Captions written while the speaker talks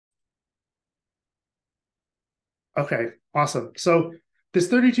Okay, awesome. So this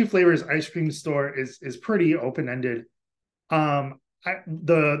 32 flavors ice cream store is pretty open-ended.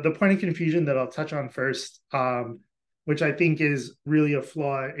 The point of confusion that I'll touch on first, which I think is really a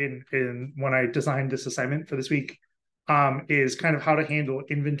flaw in when I designed this assignment for this week, is kind of how to handle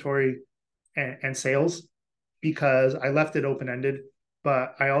inventory and sales, because I left it open-ended,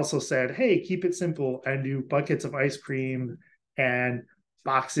 but I also said, hey, keep it simple and do buckets of ice cream and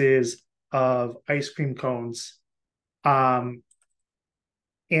boxes of ice cream cones. Um,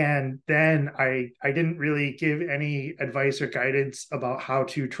 and then I didn't really give any advice or guidance about how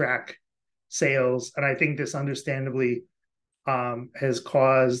to track sales, and I think this understandably has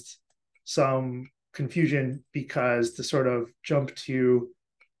caused some confusion, because to sort of jump to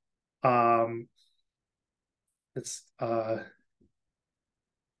um, let's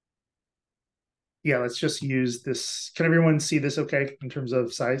yeah, let's just use this. Can everyone see this okay in terms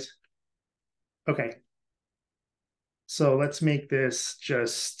of size? Okay, so let's make this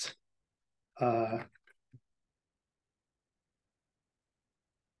just uh,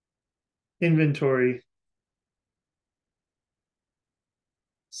 inventory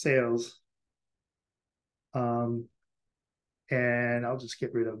sales, um, and I'll just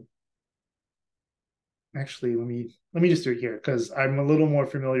get rid of. Actually, let me just do it here, because I'm a little more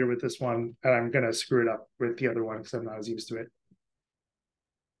familiar with this one, and I'm gonna screw it up with the other one because I'm not as used to it.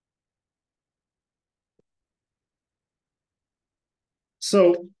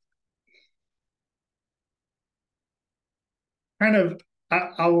 So, kind of,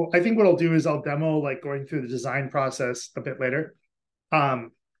 I think what I'll do is I'll demo like going through the design process a bit later.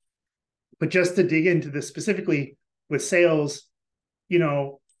 Um, but just to dig into this specifically with sales, you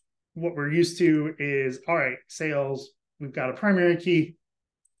know, what we're used to is, all right, sales, we've got a primary key.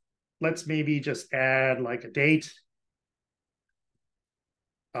 Let's maybe just add like a date.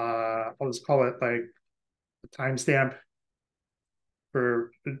 I'll just call it like a timestamp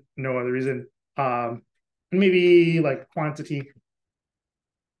for no other reason. Maybe like quantity,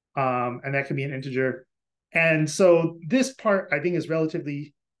 and that could be an integer. And so this part I think is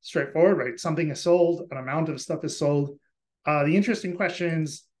relatively straightforward, right? Something is sold, an amount of stuff is sold. The interesting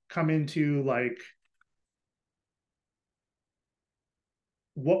questions come into like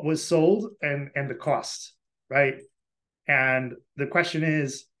what was sold and the cost, right? And the question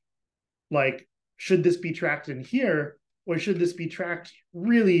is like, should this be tracked in here, or should this be tracked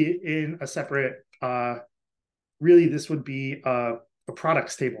really in a separate really this would be a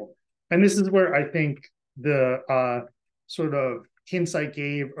products table. And this is where I think the sort of hints I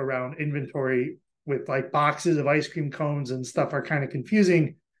gave around inventory with like boxes of ice cream cones and stuff are kind of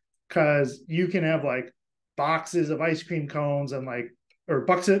confusing, because you can have like boxes of ice cream cones and like, or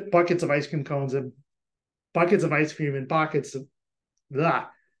buckets of ice cream cones and buckets of ice cream and buckets of blah.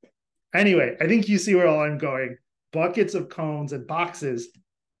 Anyway, I think you see where all I'm going. Buckets of cones and boxes,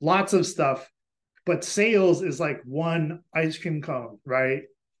 lots of stuff, but sales is like one ice cream cone, right?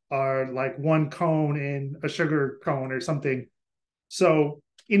 Or like one cone in a sugar cone or something. So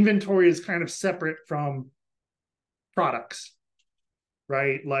inventory is kind of separate from products,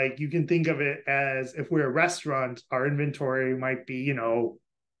 right? Like you can think of it as, if we're a restaurant, our inventory might be,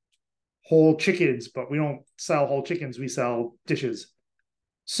 whole chickens, but we don't sell whole chickens, we sell dishes.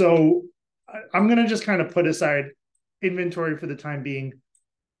 So I'm going to just kind of put aside inventory for the time being.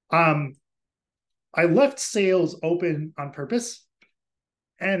 Um, I left sales open on purpose.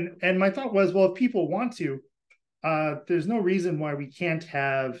 And my thought was, well, if people want to, there's no reason why we can't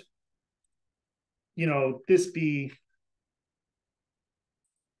have, this be,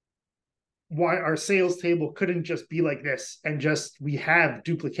 why our sales table couldn't just be like this, and just we have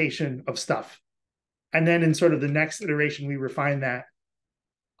duplication of stuff. And then in sort of the next iteration, we refine that.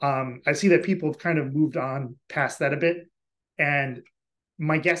 I see that people have kind of moved on past that a bit. And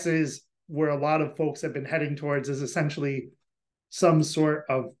my guess is where a lot of folks have been heading towards is essentially some sort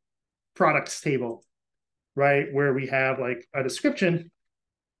of products table, right? Where we have like a description,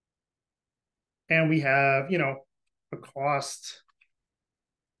 and we have, a cost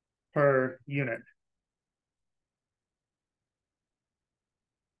per unit.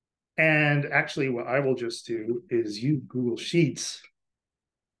 And actually, what I will just do is use Google Sheets.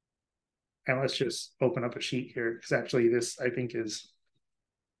 And let's just open up a sheet here, because actually this, I think, is,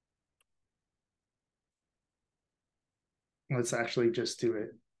 let's actually just do it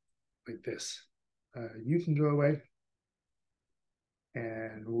like this. You can go away,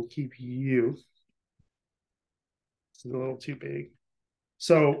 and we'll keep you. This is a little too big.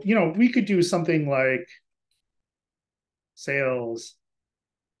 So, we could do something like sales,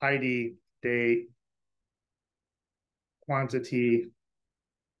 ID, date, quantity,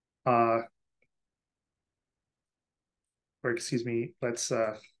 uh, or excuse me, let's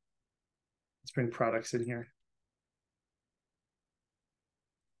bring products in here.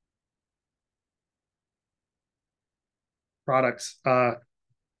 Products,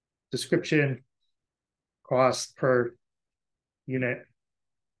 description, cost per unit.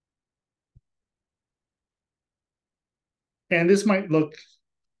 And this might look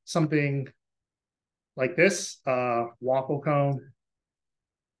something like this, waffle cone,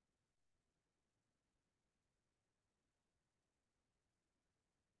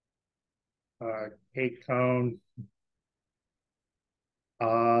 cake cone.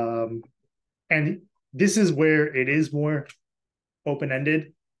 And this is where it is more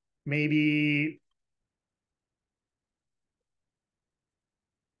open-ended. Maybe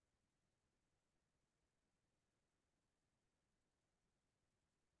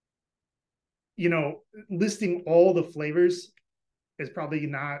listing all the flavors is probably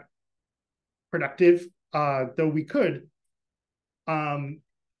not productive, though we could.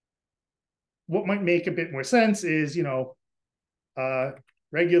 What might make a bit more sense is,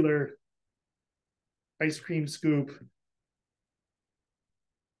 regular ice cream scoop,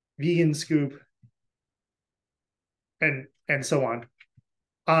 vegan scoop, and so on.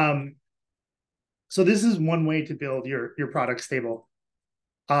 So this is one way to build your products table.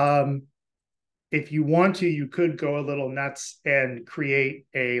 If you want to, you could go a little nuts and create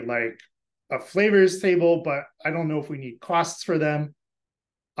a flavors table, but I don't know if we need costs for them.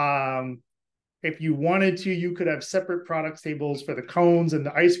 If you wanted to, you could have separate products tables for the cones and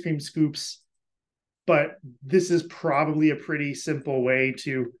the ice cream scoops, but this is probably a pretty simple way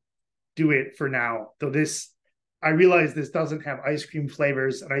to do it for now. Though I realize this doesn't have ice cream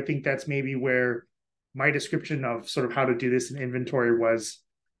flavors, and I think that's maybe where my description of sort of how to do this in inventory was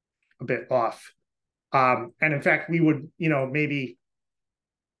a bit off. And in fact, we would, maybe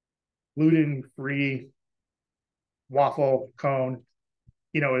gluten-free waffle cone,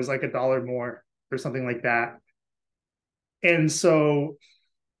 is like $1 more or something like that. And so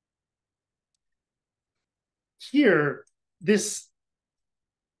here,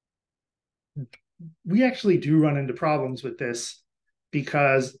 we actually do run into problems with this,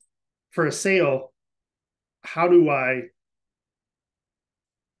 because for a sale, how do I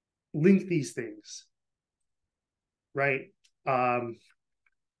link these things, right?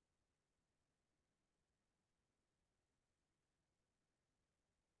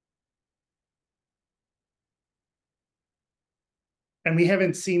 And we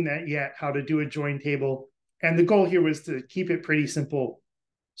haven't seen that yet, how to do a join table. And the goal here was to keep it pretty simple.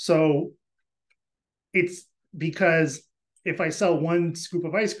 So it's because if I sell one scoop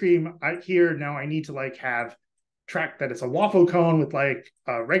of ice cream, now I need to have track that it's a waffle cone with a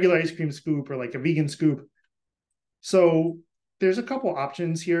regular ice cream scoop or a vegan scoop. So there's a couple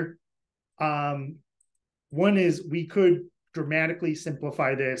options here. One is we could dramatically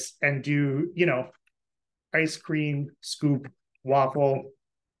simplify this and do, ice cream scoop waffle,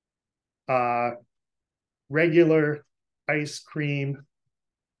 regular ice cream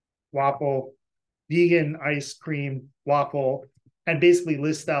waffle, vegan ice cream waffle, and basically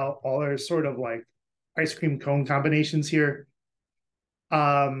list out all our sort of ice cream cone combinations here.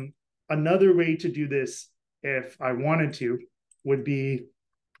 Another way to do this, if I wanted to, would be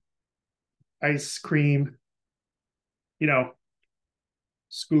ice cream,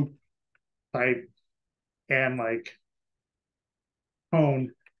 scoop type and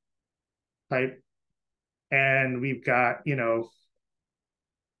cone type. And we've got,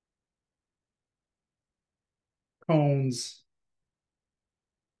 cones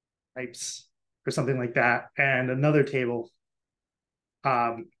types or something like that. And another table.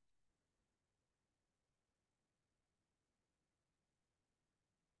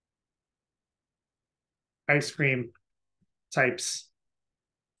 Ice cream types.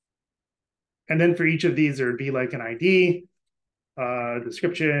 And then for each of these, there would be an ID,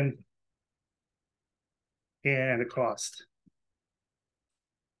 description, and a cost.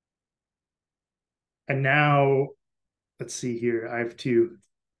 And now, let's see here. I have to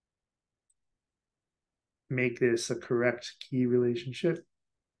make this a correct key relationship.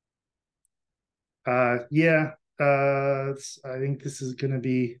 Yeah, I think this is going to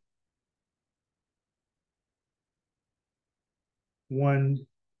be one.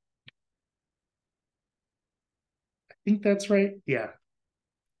 I think that's right. Yeah.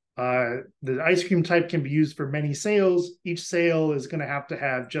 The ice cream type can be used for many sales. Each sale is going to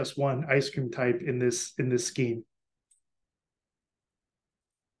have just one ice cream type in this scheme.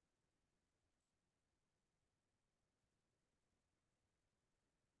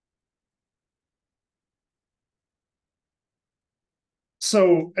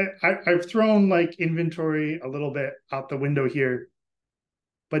 So I've thrown like inventory a little bit out the window here,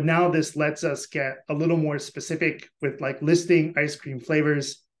 but now this lets us get a little more specific with like listing ice cream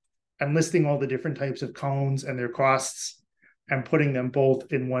flavors and listing all the different types of cones and their costs and putting them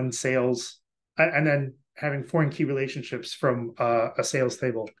both in one sales and then having foreign key relationships from a sales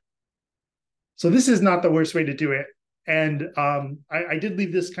table. So this is not the worst way to do it. And I did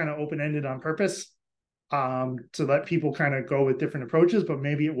leave this kind of open-ended on purpose to let people kind of go with different approaches, but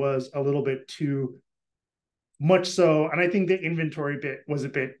maybe it was a little bit too much so. And I think the inventory bit was a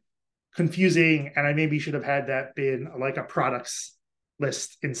bit confusing, and I maybe should have had that been like a products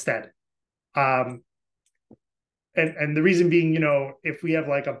list instead. Um, and the reason being, if we have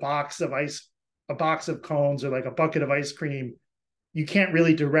like a box of cones or like a bucket of ice cream, you can't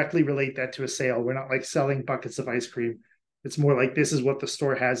really directly relate that to a sale. We're not like selling buckets of ice cream. It's more like this is what the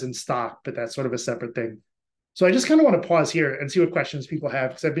store has in stock, but that's sort of a separate thing. So I just kind of want to pause here and see what questions people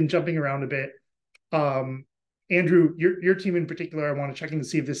have because I've been jumping around a bit. Um, Andrew, your team in particular, I want to check in to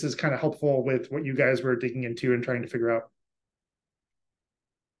see if this is kind of helpful with what you guys were digging into and trying to figure out.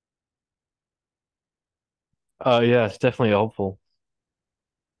 Yeah, it's definitely helpful.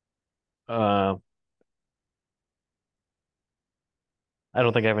 Uh, I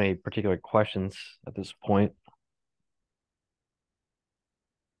don't think I have any particular questions at this point.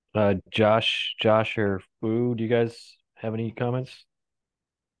 Josh or Fu, do you guys have any comments?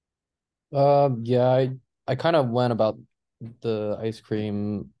 Yeah, I kind of went about the ice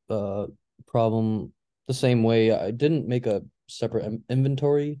cream problem the same way. I didn't make a separate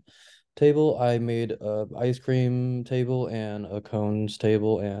inventory table. I made a ice cream table and a cones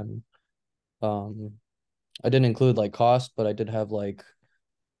table, and um I didn't include like cost, but I did have like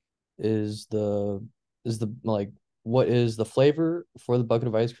is the is the like what is the flavor for the bucket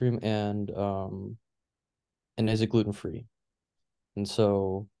of ice cream, and is it gluten free? And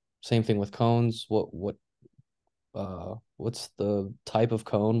so same thing with cones. What's the type of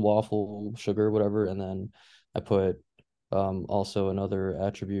cone, waffle, sugar, whatever, and then I put also another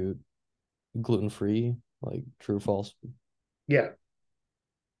attribute gluten free, like true, false. Yeah,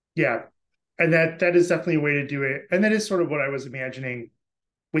 yeah, and that is definitely a way to do it. And that is sort of what I was imagining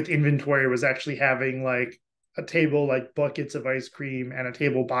with inventory was actually having like a table like buckets of ice cream and a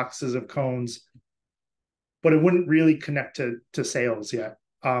table boxes of cones, but it wouldn't really connect to sales yet.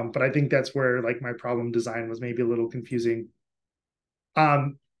 But I think that's where like my problem design was maybe a little confusing.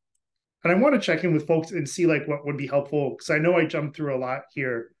 Um, and I want to check in with folks and see like what would be helpful because I know I jumped through a lot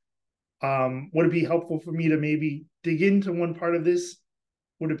here. Would it be helpful for me to maybe dig into one part of this?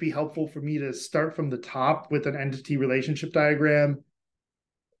 Would it be helpful for me to start from the top with an entity relationship diagram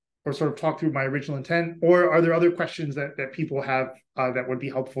or sort of talk through my original intent? Or are there other questions that people have that would be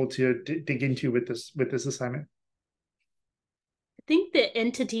helpful to dig into with this assignment? I think the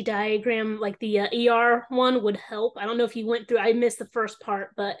entity diagram, like the ER one, would help. I don't know if you went through. I missed the first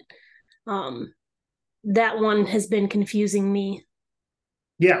part, but um, that one has been confusing me.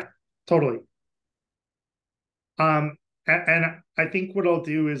 Yeah, totally. And I think what I'll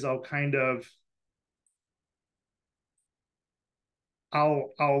do is I'll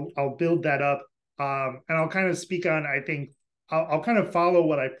build that up, and I'll kind of speak on. I think I'll kind of follow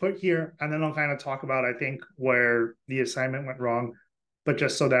what I put here, and then I'll kind of talk about I think where the assignment went wrong, but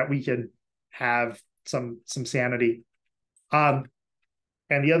just so that we can have some sanity. Um,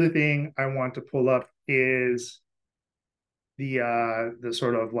 and the other thing I want to pull up is the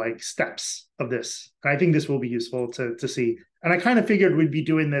sort of like steps of this. And I think this will be useful to see. And I kind of figured we'd be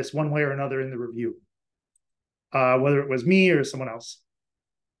doing this one way or another in the review, whether it was me or someone else.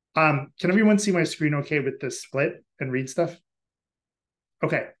 Can everyone see my screen okay with this split and read stuff?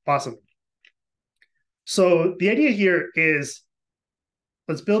 Okay, awesome. So the idea here is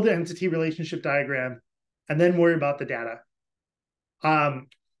let's build the entity relationship diagram and then worry about the data. Um,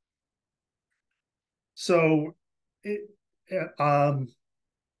 so it, in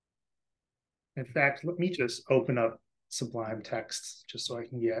fact, let me just open up Sublime Text just so I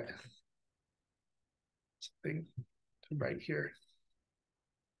can get something to write here.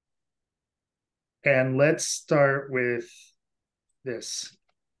 And let's start with this.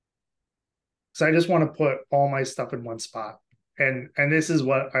 So I just want to put all my stuff in one spot. And this is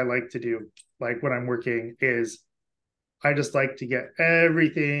what I like to do. Like when I'm working is I just like to get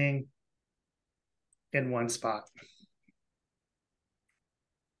everything in one spot.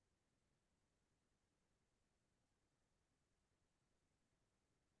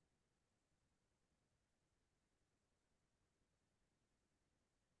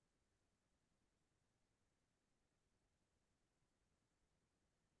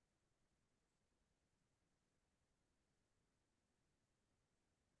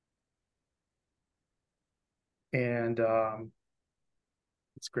 And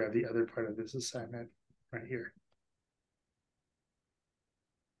let's grab the other part of this assignment right here.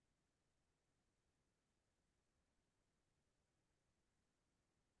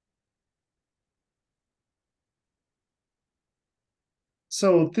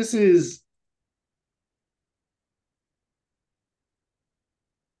 So this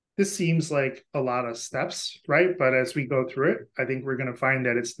seems like a lot of steps, right? But as we go through it, I think we're going to find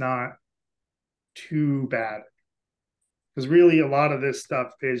that it's not too bad. Because really a lot of this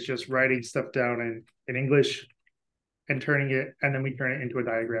stuff is just writing stuff down in English and turning it, and then we turn it into a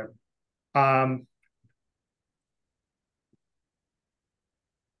diagram.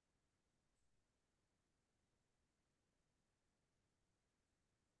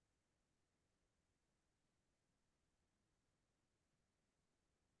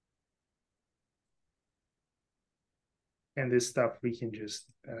 And this stuff we can just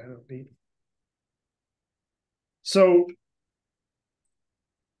need. So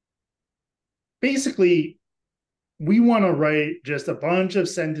basically, we want to write just a bunch of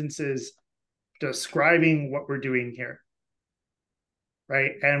sentences describing what we're doing here,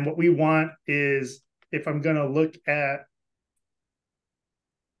 right? And what we want is, if I'm going to look at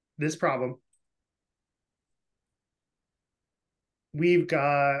this problem, we've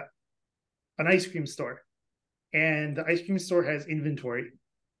got an ice cream store, and the ice cream store has inventory.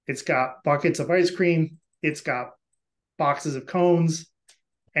 It's got buckets of ice cream, it's got boxes of cones,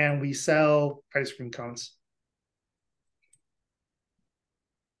 and we sell ice cream cones.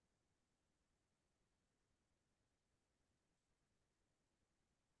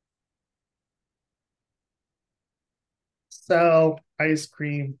 Sell ice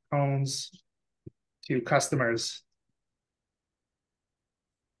cream cones to customers.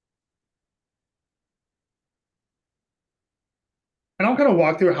 And I'll kind of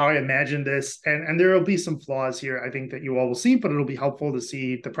walk through how I imagine this, and there will be some flaws here, I think, that you all will see, but it'll be helpful to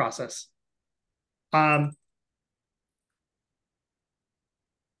see the process.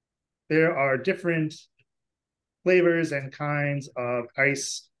 There are different flavors and kinds of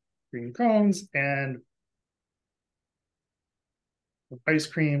ice cream cones and of ice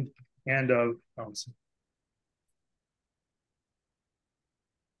cream and of cones.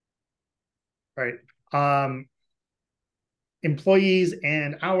 Right. Employees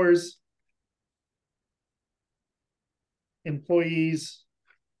and hours. Employees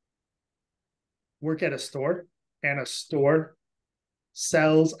work at a store, and a store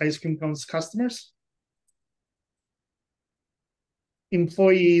sells ice cream cones to customers.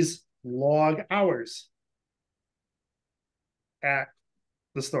 Employees log hours at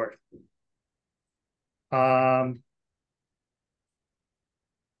the store.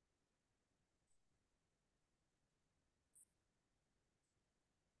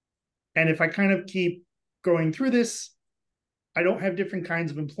 And if I kind of keep going through this, I don't have different kinds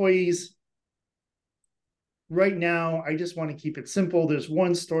of employees. Right now, I just want to keep it simple. There's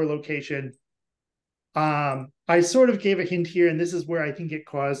one store location. I sort of gave a hint here, and this is where I think it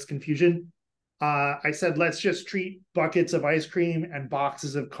caused confusion. I said, let's just treat buckets of ice cream and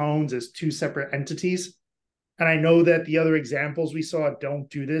boxes of cones as two separate entities. And I know that the other examples we saw don't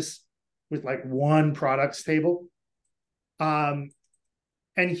do this with like one products table.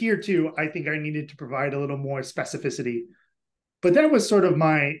 And here too, I think I needed to provide a little more specificity. But that was sort of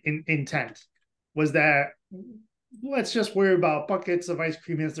my intent, was that let's just worry about buckets of ice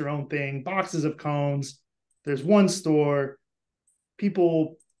cream as their own thing, boxes of cones. There's one store.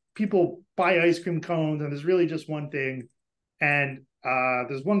 People buy ice cream cones, and there's really just one thing. And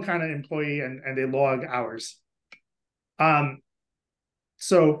there's one kind of employee, and they log hours.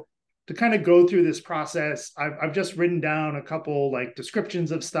 So to kind of go through this process, I've just written down a couple like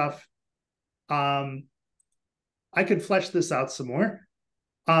descriptions of stuff. I could flesh this out some more.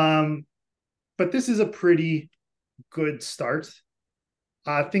 But this is a pretty good start.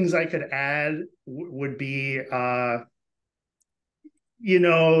 Things I could add would be, the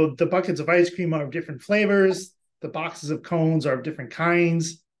buckets of ice cream are of different flavors. The boxes of cones are of different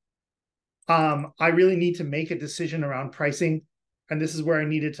kinds. I really need to make a decision around pricing. And this is where I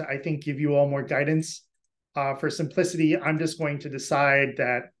needed to, I think, give you all more guidance. For simplicity, I'm just going to decide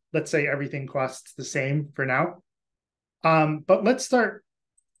that, let's say everything costs the same for now. But let's start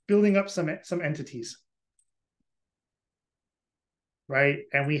building up some entities. Right?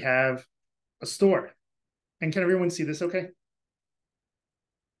 And we have a store. And can everyone see this okay?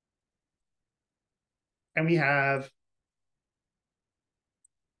 And we have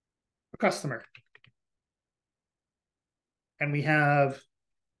a customer. And we have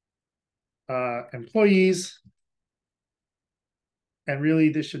employees. And really,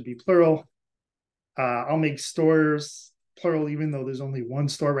 this should be plural. I'll make stores plural, even though there's only one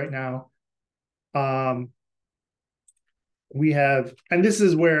store right now. We have, and this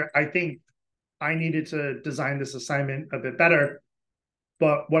is where I think I needed to design this assignment a bit better.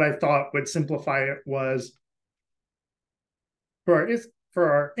 But what I thought would simplify it was for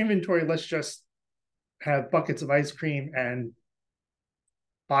our inventory, let's just have buckets of ice cream and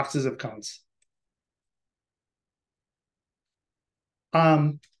boxes of cones.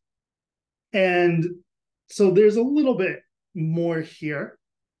 And so there's a little bit more here,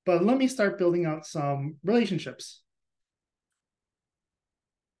 but let me start building out some relationships.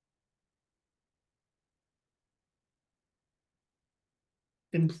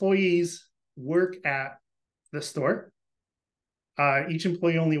 Employees work at the store. Each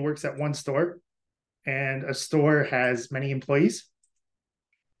employee only works at one store, and a store has many employees.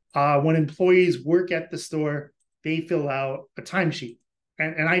 When employees work at the store, they fill out a timesheet.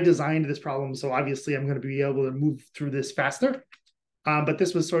 And I designed this problem, so obviously I'm going to be able to move through this faster. But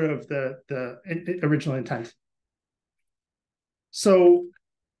this was sort of the original intent. So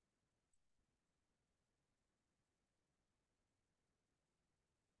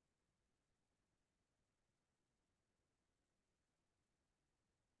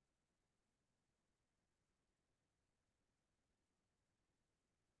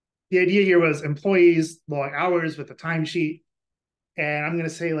the idea here was employees log hours with a timesheet. And I'm going to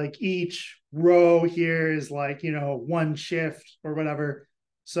say like each row here is like, one shift or whatever.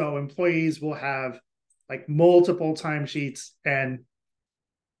 So employees will have like multiple timesheets and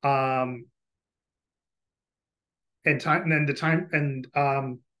time, and then the time, and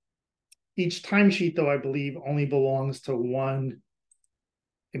each timesheet, though, I believe only belongs to one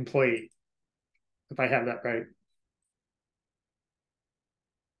employee, if I have that right.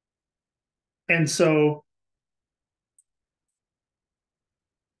 And so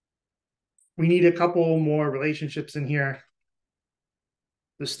we need a couple more relationships in here.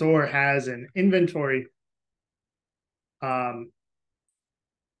 The store has an inventory.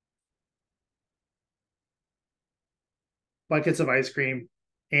 Buckets of ice cream,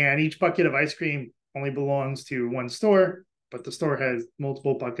 and each bucket of ice cream only belongs to one store, but the store has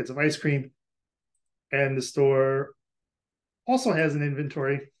multiple buckets of ice cream, and the store also has an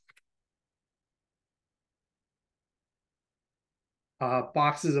inventory.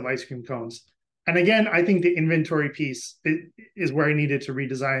 Boxes of ice cream cones. And again, I think the inventory piece is where I needed to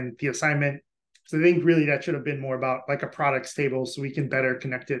redesign the assignment. So I think really that should have been more about like a products table so we can better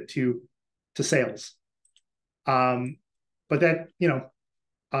connect it to sales. But that,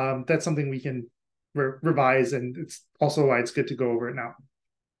 that's something we can revise, and it's also why it's good to go over it now.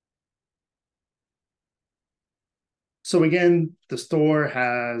 So again, the store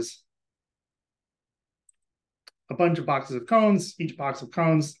has a bunch of boxes of cones. Each box of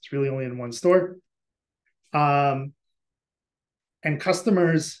cones, it's really only in one store. And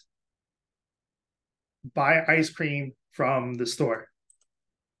customers buy ice cream from the store,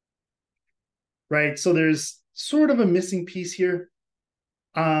 right? So there's sort of a missing piece here.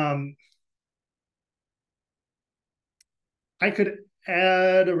 I could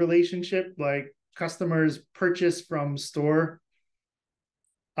add a relationship like customers purchase from store.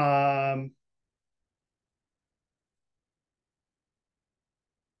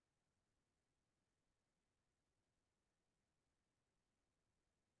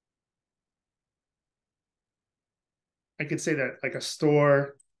 I could say that like a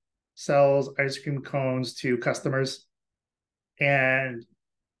store sells ice cream cones to customers. And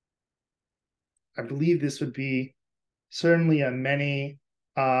I believe this would be certainly a many.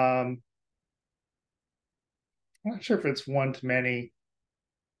 I'm not sure if it's one to many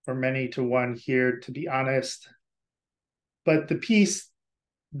or many to one here, to be honest. But the piece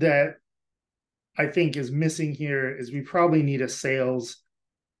that I think is missing here is we probably need a sales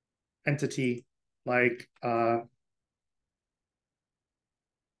entity like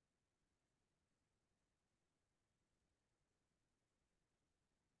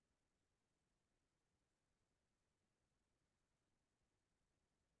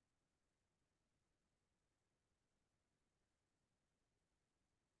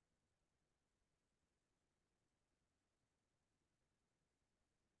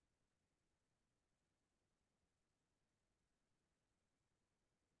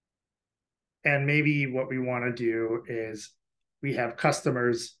and maybe what we want to do is we have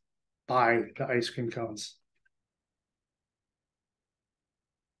customers buy the ice cream cones.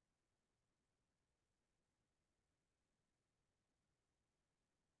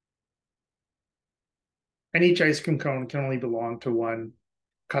 And each ice cream cone can only belong to one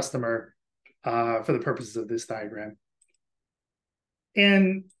customer for the purposes of this diagram.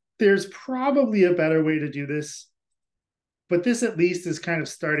 And there's probably a better way to do this, but this at least is kind of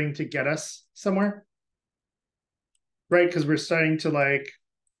starting to get us somewhere, right? Because we're starting to like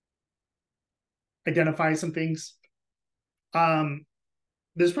identify some things.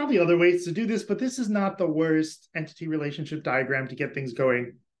 There's probably other ways to do this, but this is not the worst entity relationship diagram to get things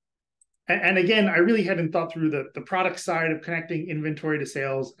going. And again, I really hadn't thought through the product side of connecting inventory to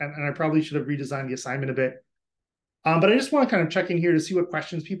sales, and I probably should have redesigned the assignment a bit. But I just want to kind of check in here to see what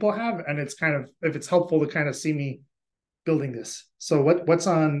questions people have, and it's kind of, if it's helpful to kind of see me building this. So what's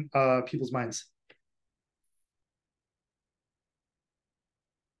on people's minds?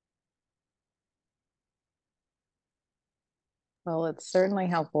 Well, it's certainly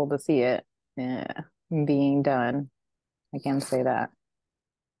helpful to see it being done. I can say that.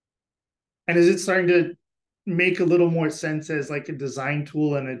 And is it starting to make a little more sense as like a design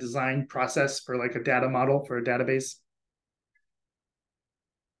tool and a design process for like a data model for a database?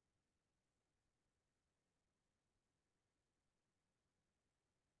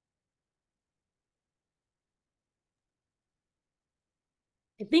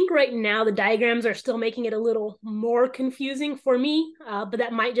 I think right now the diagrams are still making it a little more confusing for me, but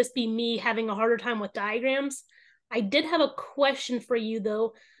that might just be me having a harder time with diagrams. I did have a question for you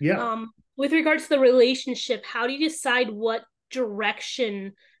though. Yeah. With regards to the relationship, how do you decide what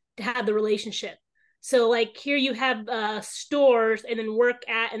direction to have the relationship? So like here you have stores and then work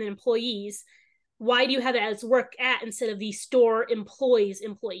at and then employees. Why do you have it as work at instead of the store employees?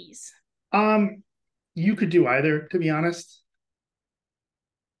 You could do either, to be honest.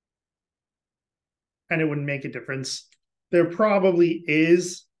 And it wouldn't make a difference. There probably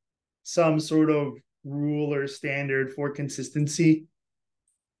is some sort of rule or standard for consistency.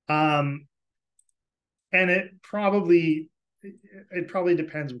 And it probably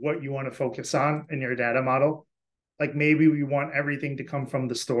depends what you want to focus on in your data model. Like maybe we want everything to come from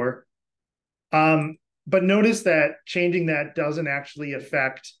the store. But notice that changing that doesn't actually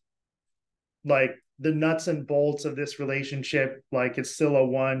affect like the nuts and bolts of this relationship. Like it's still a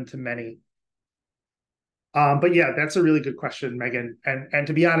one to many. But yeah, that's a really good question, Megan. And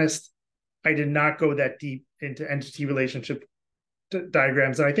to be honest, I did not go that deep into entity relationship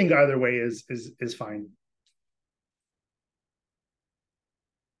diagrams. And I think either way is fine.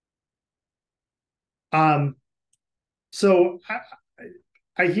 So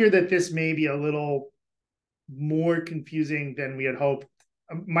I hear that this may be a little more confusing than we had hoped.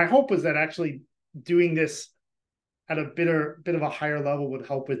 My hope was that actually doing this at a bit of a higher level would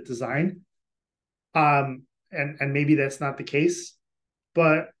help with design. And maybe that's not the case.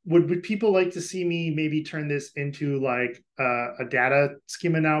 But would people like to see me maybe turn this into like a data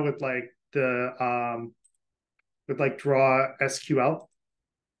schema now with like draw SQL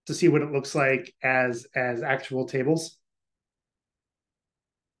to see what it looks like as actual tables?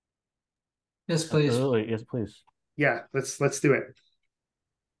 Yes, please. Absolutely. Yes, please. Yeah, let's do it.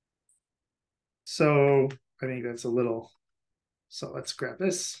 So I think that's a little. So let's grab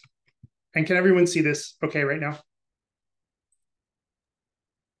this. And can everyone see this okay right now?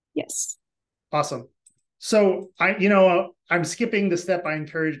 Yes. Awesome. So I'm skipping the step I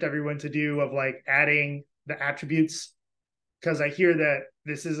encouraged everyone to do of like adding the attributes because I hear that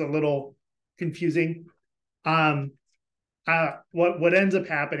this is a little confusing. What ends up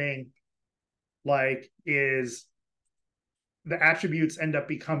happening like is the attributes end up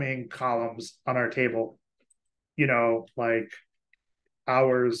becoming columns on our table, like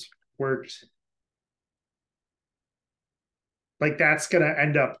hours worked. Like that's going to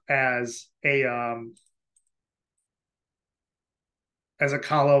end up as a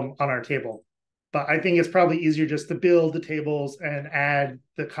column on our table. But I think it's probably easier just to build the tables and add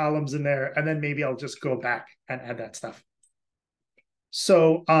the columns in there. And then maybe I'll just go back and add that stuff.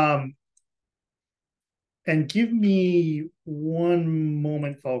 So, and give me one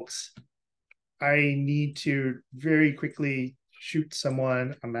moment, folks. I need to very quickly shoot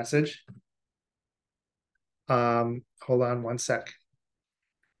someone a message. Hold on one sec.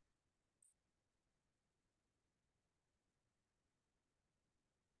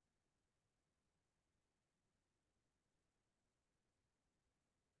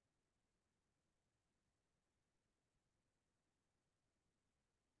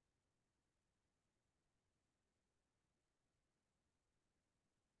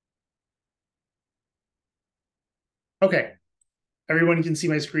 Okay. Everyone can see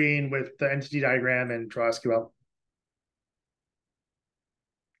my screen with the entity diagram and draw SQL.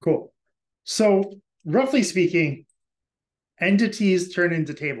 Cool. So roughly speaking, entities turn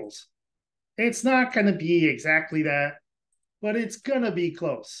into tables. It's not going to be exactly that, but it's going to be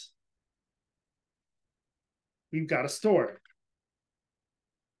close. We've got a store.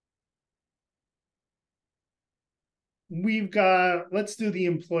 let's do the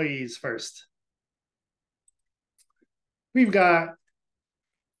employees first. We've got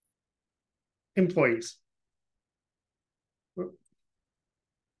employees.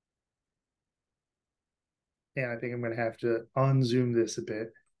 And I think I'm going to have to unzoom this a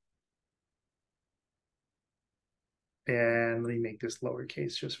bit. And let me make this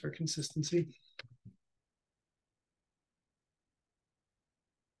lowercase just for consistency.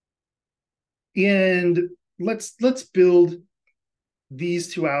 And let's build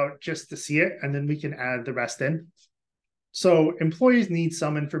these two out just to see it, and then we can add the rest in. So employees need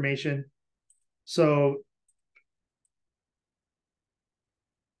some information. So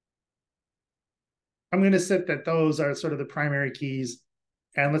I'm going to set that those are sort of the primary keys.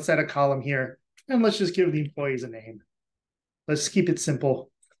 And let's add a column here. And let's just give the employees a name. Let's keep it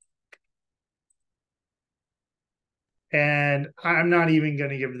simple. And I'm not even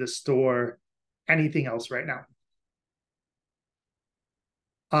going to give the store anything else right now.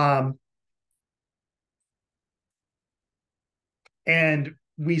 And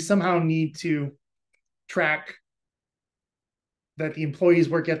we somehow need to track that the employees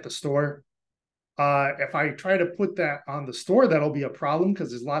work at the store. If I try to put that on the store, that'll be a problem because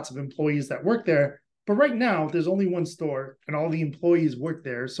there's lots of employees that work there. But right now, there's only one store and all the employees work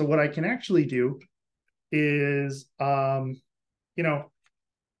there. So what I can actually do is,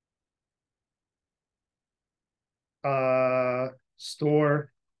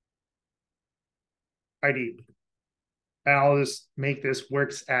 store ID. And I'll just make this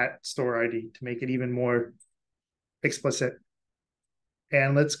works at store ID to make it even more explicit.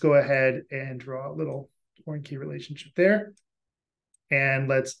 And let's go ahead and draw a little foreign key relationship there. And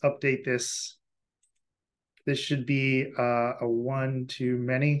let's update this. This should be a one to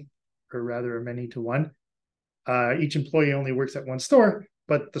many, or rather a many to one. Each employee only works at one store,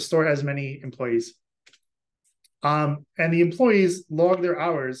 but the store has many employees. And the employees log their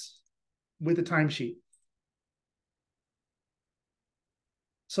hours with a timesheet.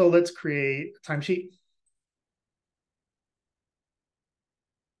 So let's create a timesheet.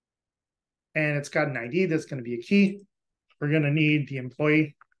 And it's got an ID that's going to be a key. We're going to need the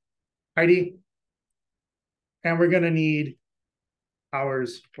employee ID. And we're going to need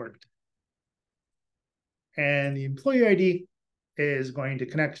hours worked. And the employee ID is going to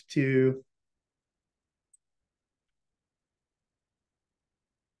connect to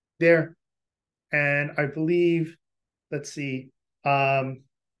there. And I believe, let's see,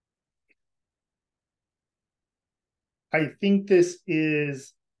 I think this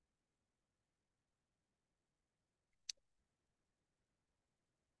is,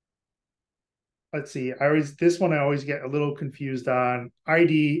 let's see, this one I always get a little confused on.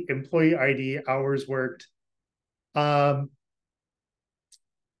 ID, employee ID, hours worked. I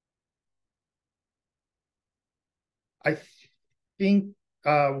think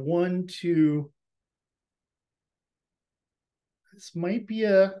one, two, this might be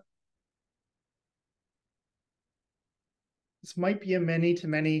a many to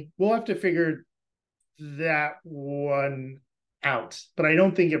many. We'll have to figure that one out, but I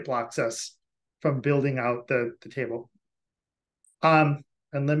don't think it blocks us from building out the table. And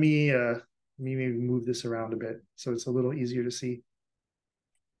let me maybe move this around a bit so it's a little easier to see.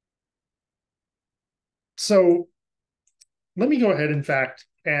 So let me go ahead, in fact,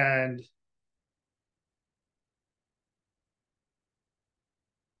 and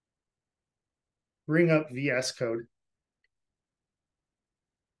bring up VS Code.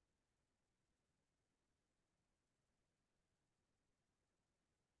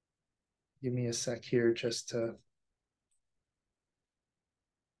 Give me a sec here just to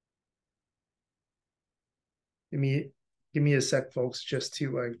give me a sec, folks, just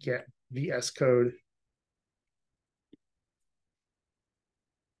to get VS Code.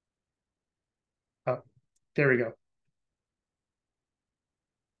 Oh, there we go.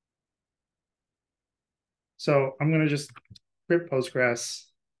 So I'm going to just script Postgres.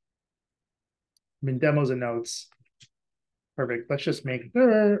 I'm in demos and notes. Perfect. Let's just make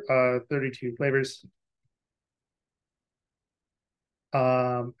 32 flavors.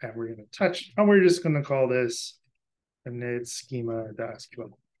 And we're going to touch, and we're just going to call this init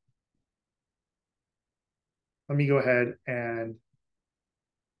schema.sql. Let me go ahead and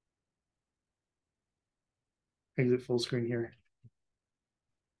exit full screen here.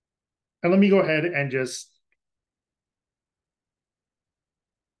 And let me go ahead and just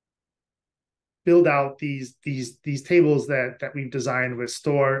build out these tables that we've designed with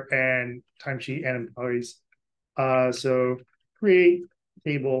store and timesheet and employees. So create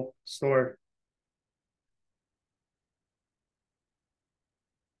table store.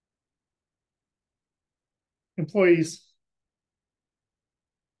 employees,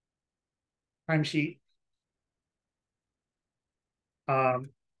 timesheet,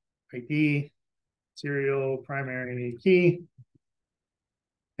 ID, serial, primary key,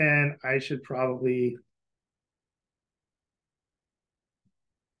 and I should probably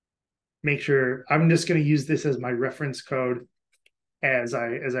make sure I'm just going to use this as my reference code as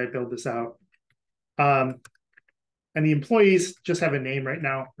I build this out. And the employees just have a name right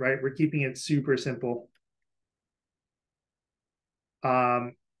now, right? We're keeping it super simple.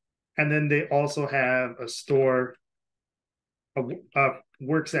 And then they also have a store, a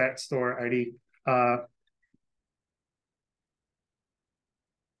works at store ID. And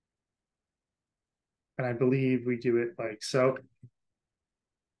I believe we do it like so.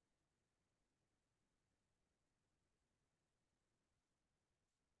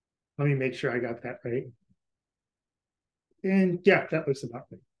 Let me make sure I got that right. And yeah, that looks about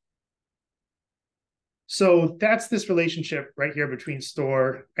right. So that's this relationship right here between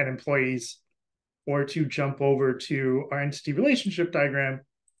store and employees. Or to jump over to our entity relationship diagram,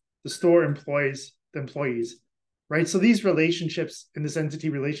 the store employs the employees, right? So these relationships in this entity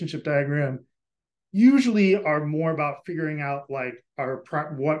relationship diagram usually are more about figuring out like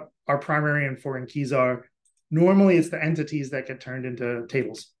what our primary and foreign keys are. Normally, it's the entities that get turned into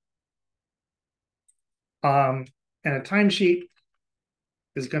tables. And a timesheet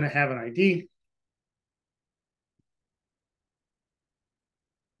is going to have an ID.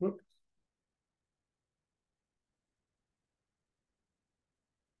 Whoop.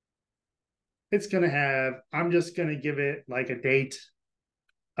 It's going to have, I'm just going to give it like a date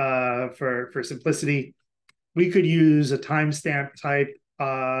for simplicity. We could use a timestamp type.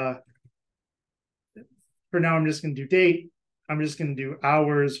 For now, I'm just going to do date. I'm just going to do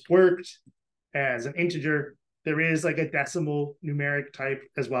hours worked as an integer. There is like a decimal numeric type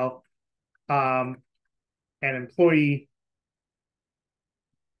as well. And employee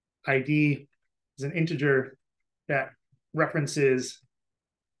ID is an integer that references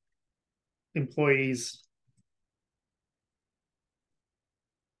employees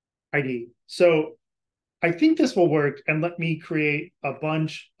ID. So I think this will work, and let me create a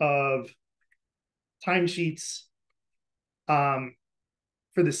bunch of timesheets for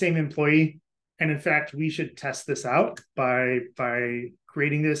the same employee. And in fact, we should test this out by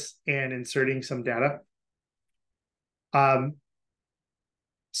creating this and inserting some data.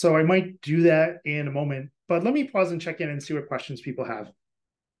 So I might do that in a moment, but let me pause and check in and see what questions people have.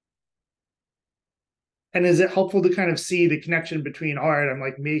 And is it helpful to kind of see the connection between, all right, I'm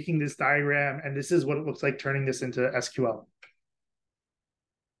like making this diagram and this is what it looks like turning this into SQL?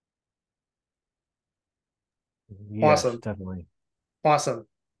 Yes, Awesome. definitely. Awesome.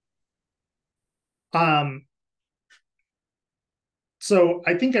 So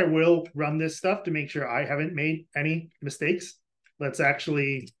I think I will run this stuff to make sure I haven't made any mistakes. Let's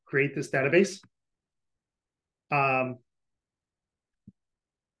actually create this database.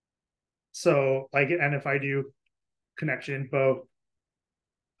 So like, and if I do connection info,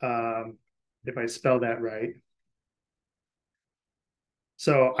 if I spell that right.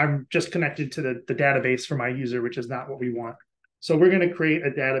 So I'm just connected to the database for my user, which is not what we want. So we're going to create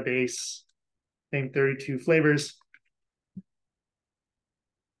a database named 32 flavors.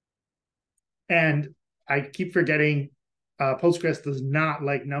 And I keep forgetting Postgres does not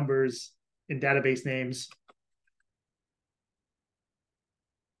like numbers in database names.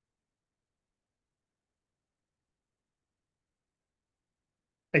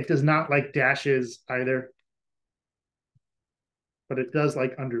 It does not like dashes either, but it does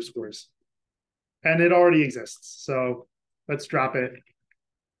like underscores. And it already exists. So let's drop it.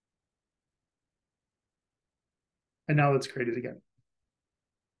 And now let's create it again.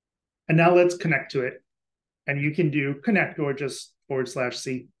 And now let's connect to it. And you can do connect or just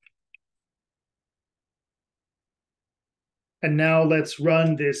 /C. And now let's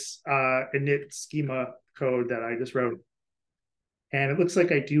run this init schema code that I just wrote. And it looks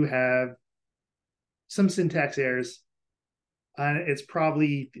like I do have some syntax errors. It's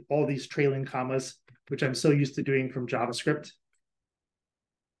probably all these trailing commas, which I'm so used to doing from JavaScript.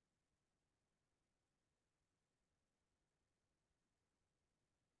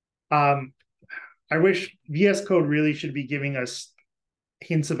 I wish VS Code really should be giving us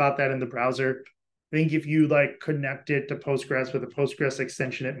hints about that in the browser. I think if you like connect it to Postgres with a Postgres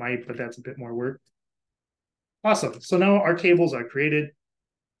extension, it might, but that's a bit more work. Awesome. So now our tables are created.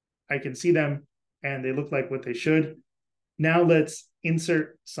 I can see them and they look like what they should. Now let's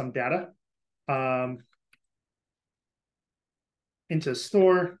insert some data into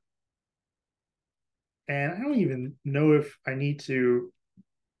store. And I don't even know if I need to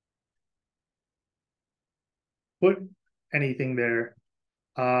put anything there.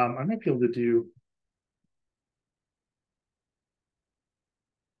 I might be able to do.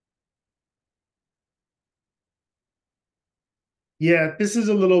 Yeah, this is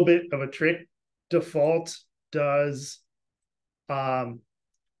a little bit of a trick. Default does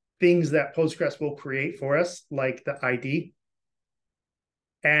things that Postgres will create for us, like the ID.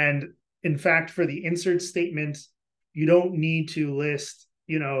 And in fact, for the insert statement, you don't need to list,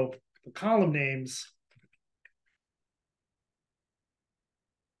 the column names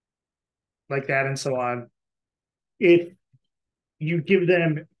like that and so on. If you give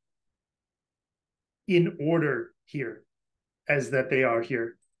them in order here, as that they are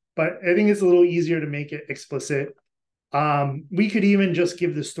here. But I think it's a little easier to make it explicit. We could even just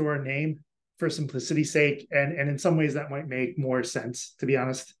give the store a name for simplicity's sake, and in some ways that might make more sense, to be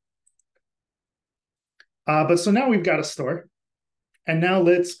honest. But so now we've got a store, and now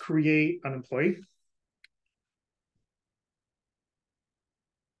let's create an employee.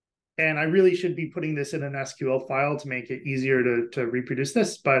 And I really should be putting this in an SQL file to make it easier to reproduce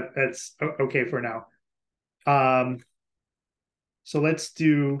this, but that's okay for now. So let's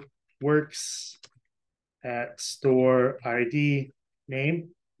do works at store ID name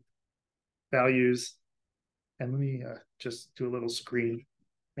values. And let me just do a little screen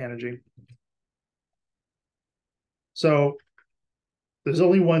managing. So there's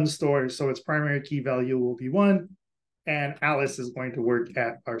only one store, so its primary key value will be 1, and Alice is going to work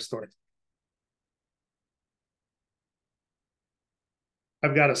at our store.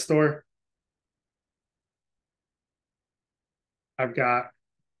 I've got a store. I've got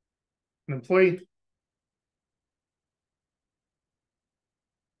an employee.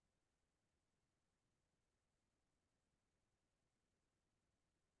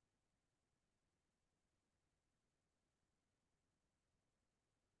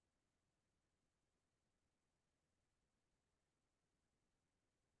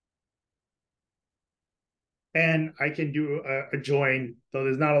 And I can do a join, though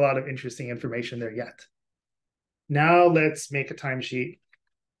there's not a lot of interesting information there yet. Now let's make a timesheet.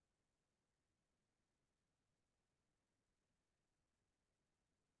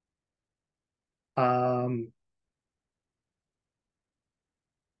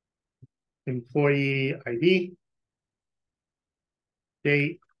 Employee ID,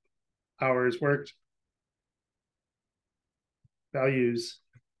 date, hours worked, values,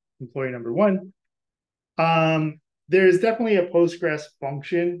 employee number 1. There's definitely a Postgres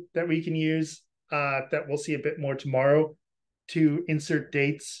function that we can use that we'll see a bit more tomorrow to insert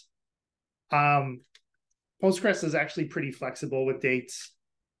dates. Postgres is actually pretty flexible with dates.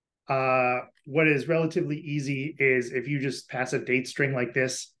 What is relatively easy is if you just pass a date string like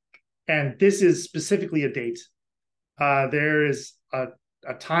this, and this is specifically a date. There is a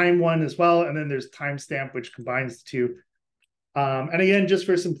time one as well, and then there's timestamp, which combines the two. And again, just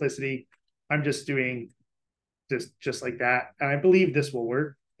for simplicity, I'm just doing just like that. And I believe this will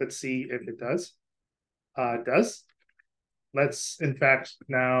work. Let's see if it does. It does. Let's, in fact,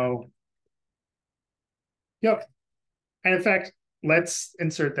 now. Yep. And in fact, let's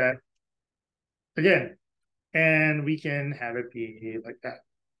insert that again. And we can have it be like that.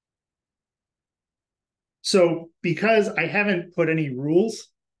 So because I haven't put any rules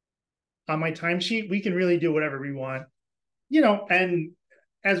on my timesheet, we can really do whatever we want. And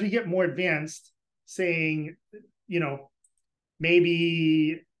as we get more advanced, saying,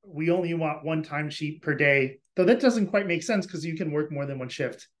 maybe we only want 1 timesheet per day, though that doesn't quite make sense because you can work more than 1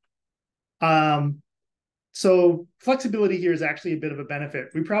 shift. So flexibility here is actually a bit of a benefit.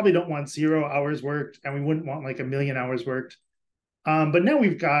 We probably don't want 0 hours worked, and we wouldn't want like 1 million hours worked. But now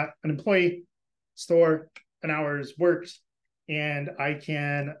we've got an employee, store, an hours worked, and I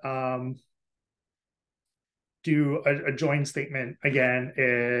can do a join statement again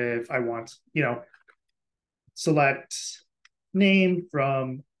if I want, select name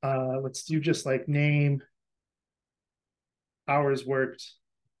from, let's do just like name, hours worked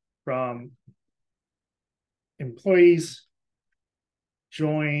from employees,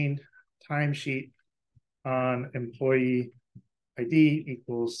 join timesheet on employee ID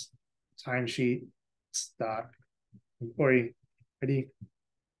equals timesheet dot employee ID.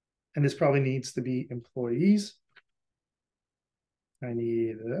 And this probably needs to be employees. I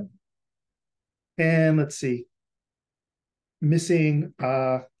need that. And let's see. Missing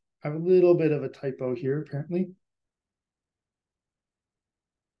I have a little bit of a typo here, apparently.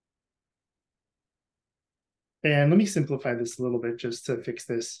 And let me simplify this a little bit just to fix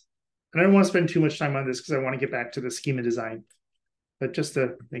this. And I don't want to spend too much time on this because I want to get back to the schema design. But just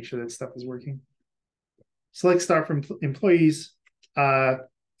to make sure that stuff is working. Select star from employees.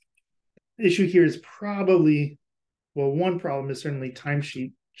 Issue here is probably well, one problem is certainly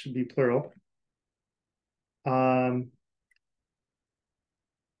timesheet should be plural. So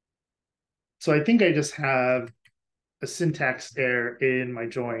I think I just have a syntax error in my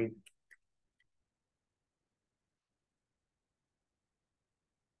join.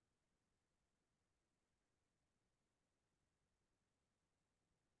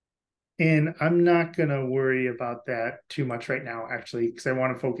 And I'm not going to worry about that too much right now, actually, because I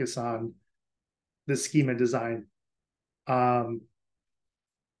want to focus on the schema design. But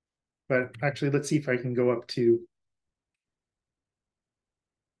actually, let's see if I can go up to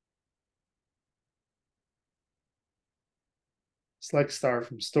select star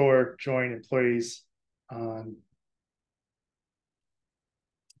from store, join employees.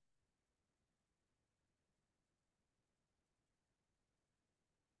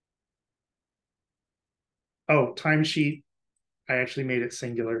 Oh, timesheet. I actually made it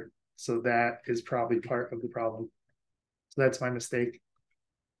singular. So that is probably part of the problem. So that's my mistake.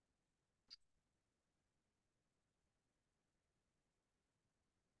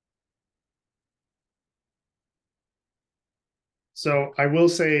 So I will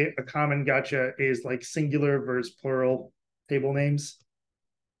say a common gotcha is like singular versus plural table names.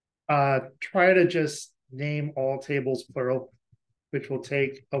 Try to just name all tables plural, which will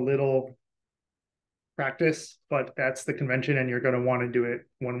take a little practice, but that's the convention and you're going to want to do it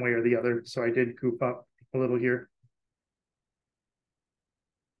one way or the other. So I did goof up a little here.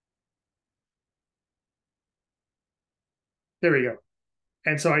 There we go.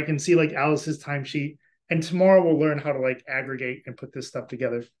 And so I can see like Alice's timesheet, and tomorrow we'll learn how to like aggregate and put this stuff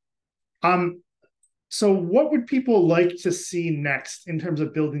together. So what would people like to see next in terms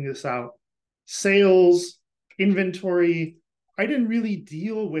of building this out? Sales, inventory. I didn't really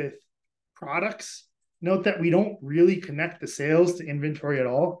deal with products. Note that we don't really connect the sales to inventory at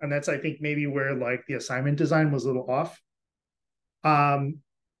all. And that's, I think, maybe where like the assignment design was a little off. And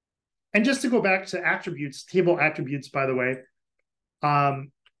just to go back to attributes, table attributes, by the way, the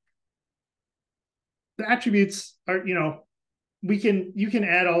attributes are, you can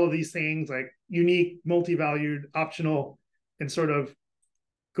add all of these things like unique, multi-valued, optional, and sort of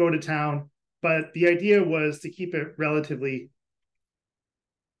go to town. But the idea was to keep it relatively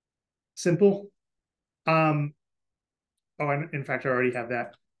simple. Oh, and in fact, I already have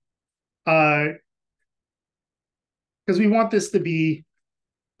that. Because we want this to be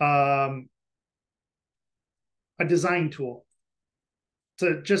a design tool.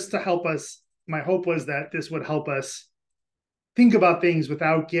 So just to help us, my hope was that this would help us think about things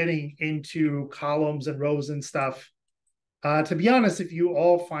without getting into columns and rows and stuff. To be honest, if you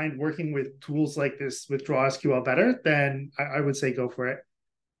all find working with tools like this with Draw SQL better, then I would say go for it.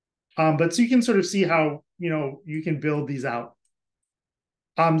 But so you can sort of see how you can build these out.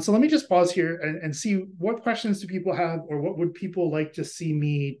 So let me just pause here and see what questions do people have, or what would people like to see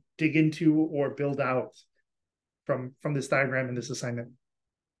me dig into or build out from this diagram and this assignment.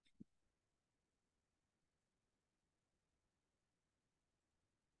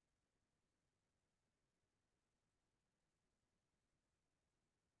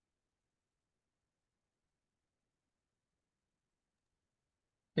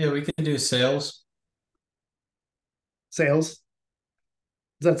 Yeah, we can do sales. Sales.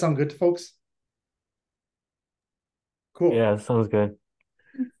 Does that sound good to folks? Cool. Yeah, sounds good.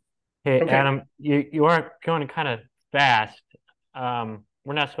 Hey, Okay. Adam, you are going kind of fast.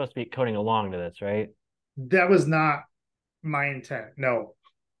 We're not supposed to be coding along to this, right? That was not my intent. No.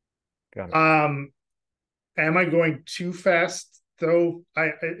 Got it. Am I going too fast though?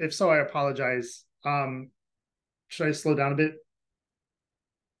 If so, I apologize. Should I slow down a bit?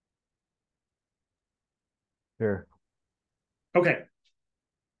 Sure. Okay.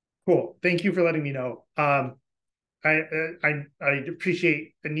 Cool. Thank you for letting me know. I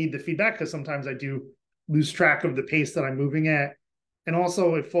appreciate and need the feedback, because sometimes I do lose track of the pace that I'm moving at. And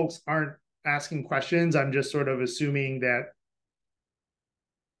also, if folks aren't asking questions, I'm just sort of assuming that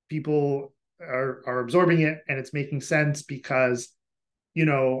people are absorbing it and it's making sense, because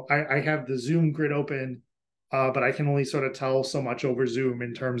I have the Zoom grid open, but I can only sort of tell so much over Zoom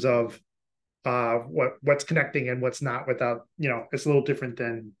in terms of what's connecting and what's not, without, it's a little different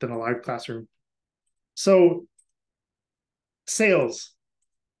than a live classroom. So sales,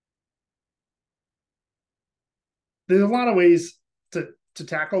 there's a lot of ways to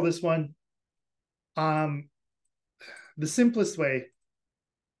tackle this one. The simplest way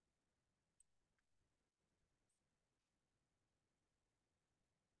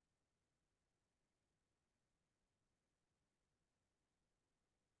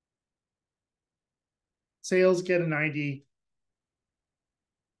sales get an ID,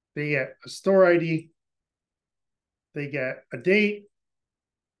 they get a store ID, they get a date,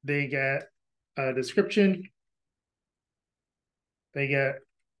 they get a description, they get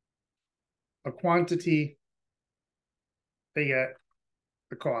a quantity, they get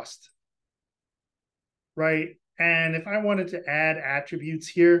the cost, right? And if I wanted to add attributes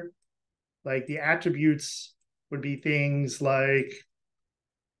here, like the attributes would be things like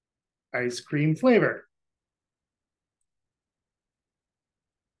ice cream flavor,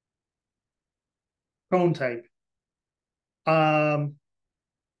 cone type. I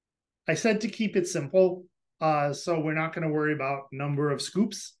said to keep it simple, so we're not going to worry about number of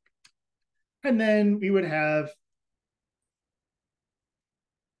scoops. And then we would have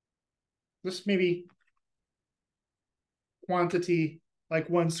just maybe quantity, like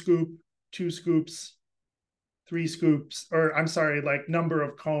 1 scoop, 2 scoops, 3 scoops, or I'm sorry, like number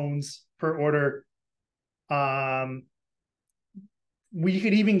of cones per order. We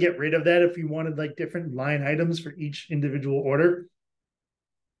could even get rid of that if we wanted like different line items for each individual order.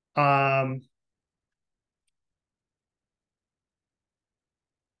 And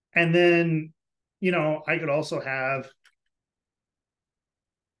then, I could also have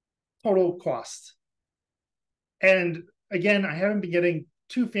total cost. And again, I haven't been getting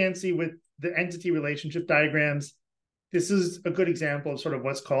too fancy with the entity relationship diagrams. This is a good example of sort of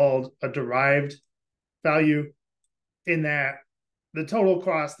what's called a derived value, in that the total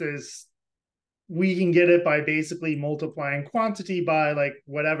cost is, we can get it by basically multiplying quantity by like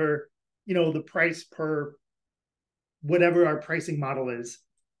whatever, the price per whatever our pricing model is.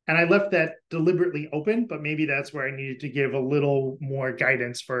 And I left that deliberately open, but maybe that's where I needed to give a little more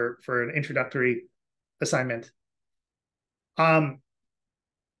guidance for an introductory assignment.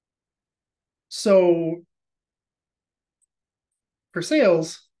 So for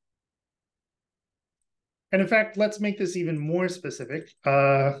sales, and in fact, let's make this even more specific.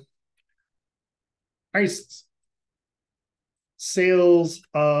 Ice sales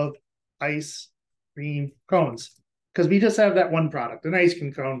of ice cream cones, because we just have that one product, an ice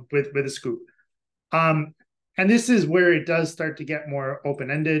cream cone with a scoop. And this is where it does start to get more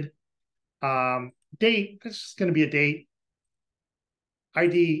open-ended. Date, it's just going to be a date.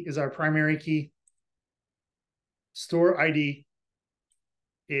 ID is our primary key. Store ID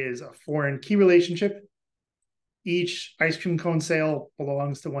is a foreign key relationship. Each ice cream cone sale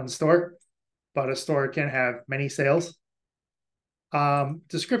belongs to one store, but a store can have many sales.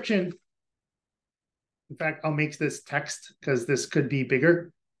 Description, in fact, I'll make this text because this could be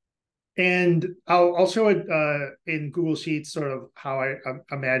bigger. And I'll show it in Google Sheets, sort of how I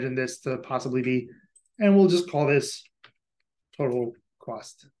imagine this to possibly be. And we'll just call this total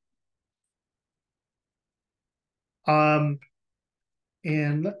cost. And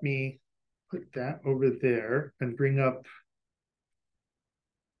let me put that over there and bring up.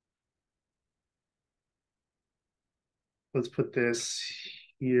 Let's put this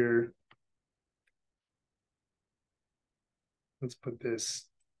here. Let's put this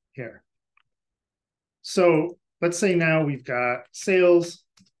here. So let's say now we've got sales,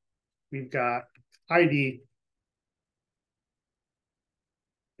 we've got ID.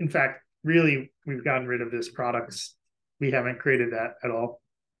 In fact, really, we've gotten rid of this products. We haven't created that at all.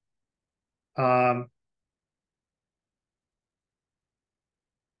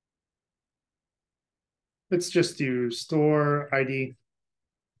 Let's just do store ID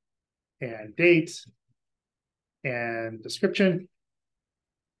and date and description.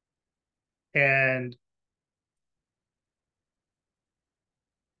 And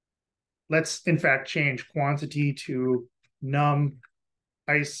let's, in fact, change quantity to num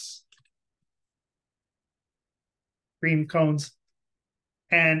ice cream cones.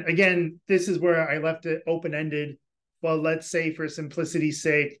 And again, this is where I left it open-ended. Well, let's say for simplicity's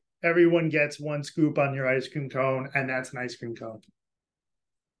sake, everyone gets 1 scoop on your ice cream cone, and that's an ice cream cone.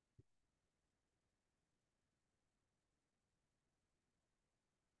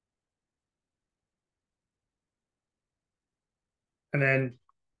 And then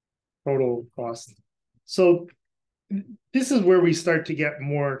total cost. So this is where we start to get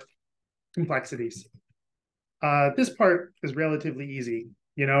more complexities. This part is relatively easy,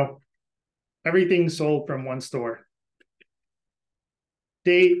 everything's sold from one store.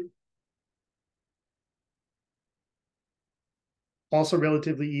 Date, also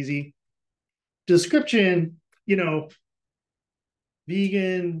relatively easy. Description,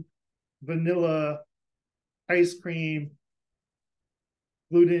 vegan, vanilla, ice cream,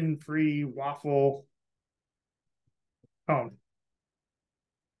 gluten-free waffle cone.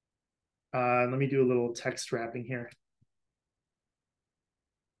 Let me do a little text wrapping here.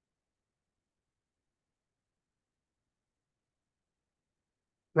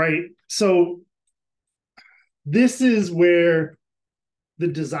 Right. So this is where the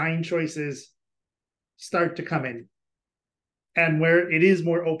design choices start to come in, and where it is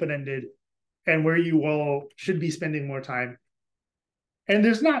more open-ended, and where you all should be spending more time. And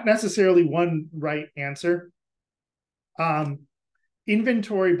there's not necessarily one right answer.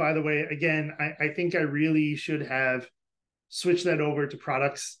 Inventory, by the way, again, I think I really should have switched that over to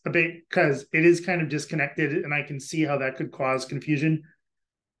products a bit, because it is kind of disconnected, and I can see how that could cause confusion.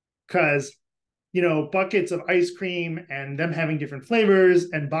 Because, buckets of ice cream and them having different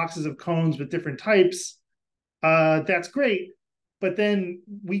flavors and boxes of cones with different types, that's great. But then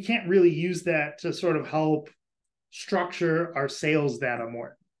we can't really use that to sort of help structure our sales data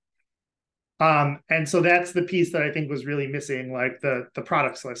more. And so that's the piece that I think was really missing, like the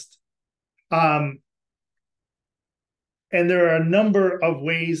products list. And there are a number of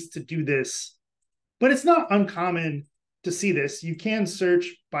ways to do this, but it's not uncommon to see this. You can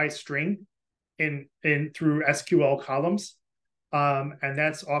search by string in through SQL columns, and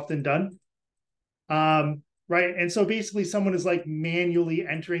that's often done. Right. And so basically someone is like manually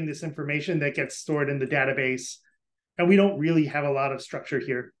entering this information that gets stored in the database, and we don't really have a lot of structure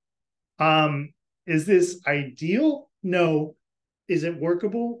here. Is this ideal? No. Is it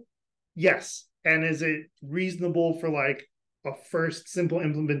workable? Yes. And is it reasonable for like a first simple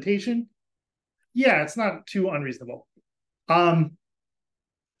implementation? Yeah, it's not too unreasonable. And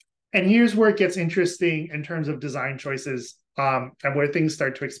here's where it gets interesting in terms of design choices, and where things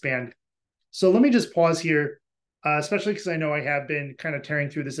start to expand. So let me just pause here, especially because I know I have been kind of tearing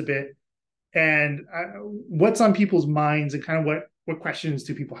through this a bit. And what's on people's minds, and kind of what questions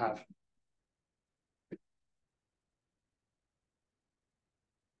do people have?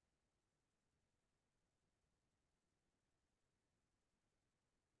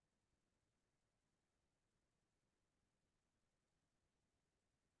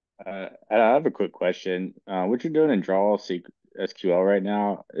 I have a quick question. What you're doing in SQL right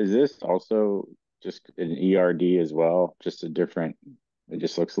now, is this also just an ERD as well? Just a different, it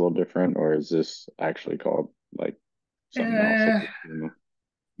just looks a little different, or is this actually called like something else?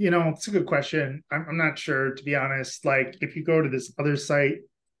 It's a good question. I'm not sure, to be honest. Like, if you go to this other site,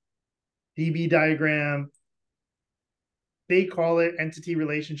 DB diagram, they call it entity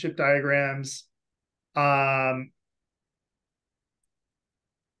relationship diagrams.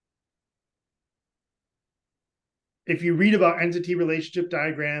 If you read about entity relationship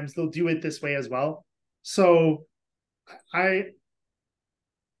diagrams, they'll do it this way as well. So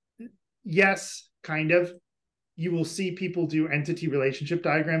yes, kind of. You will see people do entity relationship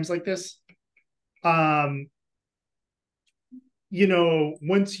diagrams like this. Once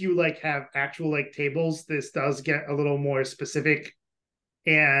you like have actual like tables, this does get a little more specific,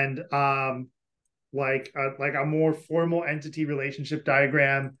 and like a more formal entity relationship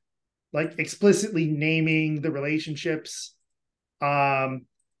diagram, like explicitly naming the relationships,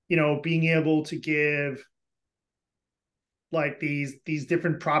 being able to give like these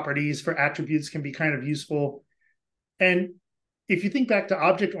different properties for attributes can be kind of useful. And if you think back to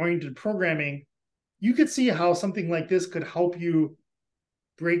object-oriented programming, you could see how something like this could help you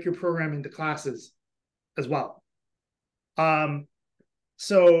break your program into classes as well.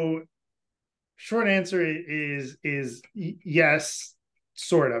 So short answer is yes,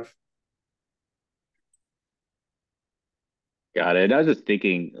 sort of. Got it. I was just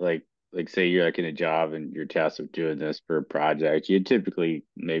thinking, like say you're like in a job and you're tasked with doing this for a project, you typically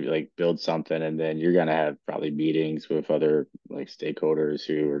maybe like build something, and then you're gonna have probably meetings with other like stakeholders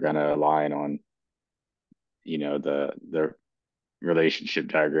who are gonna align on, the relationship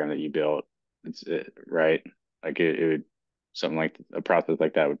diagram that you built. It's right. Like it would, something like a process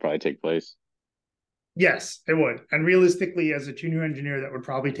like that would probably take place. Yes, it would. And realistically, as a junior engineer, that would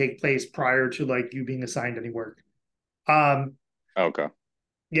probably take place prior to like you being assigned any work. Okay.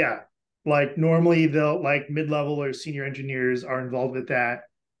 Yeah. Like normally they'll like mid-level or senior engineers are involved with that.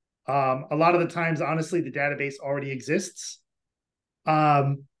 A lot of the times, honestly, the database already exists.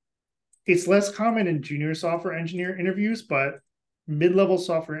 It's less common in junior software engineer interviews, but mid-level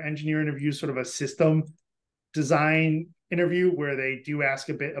software engineer interviews, sort of a system design interview where they do ask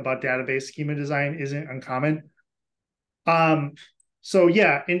a bit about database schema design, isn't uncommon. So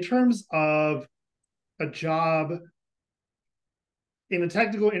yeah, in terms of a job, in a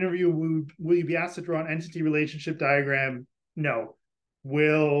technical interview, will you be asked to draw an entity relationship diagram? No.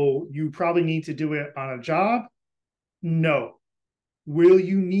 Will you probably need to do it on a job? No. Will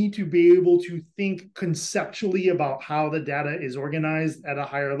you need to be able to think conceptually about how the data is organized at a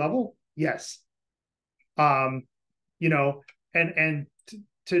higher level? Yes. You know, and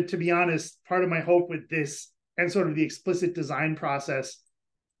to be honest, part of my hope with this and sort of the explicit design process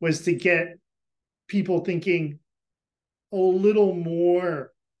was to get people thinking a little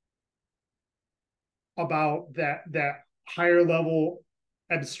more about that higher level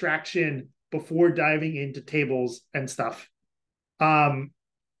abstraction before diving into tables and stuff.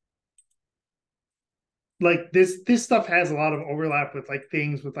 Like this stuff has a lot of overlap with like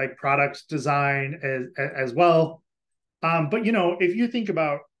things with like product design as well. But you know, if you think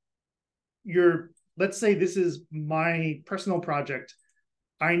about let's say this is my personal project.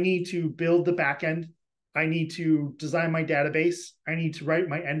 I need to build the backend. I need to design my database. I need to write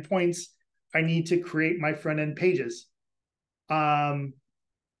my endpoints. I need to create my front end pages. A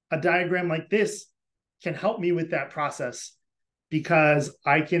diagram like this can help me with that process because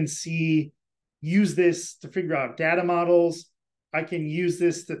I can use this to figure out data models. I can use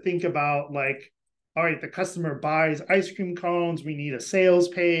this to think about like, all right, the customer buys ice cream cones. We need a sales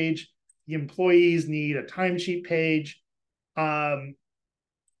page. The employees need a timesheet page.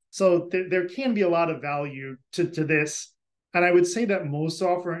 So there can be a lot of value to this. And I would say that most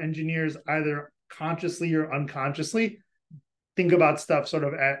software engineers, either consciously or unconsciously, think about stuff sort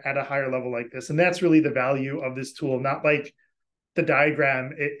of at a higher level like this. And that's really the value of this tool, not like the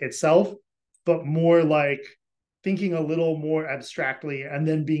diagram itself, but more like thinking a little more abstractly and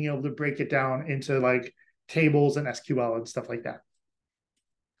then being able to break it down into like tables and SQL and stuff like that.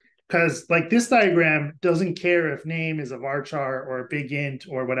 Because like this diagram doesn't care if name is a varchar or a big int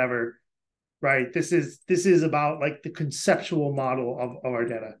or whatever, right? This is about like the conceptual model of our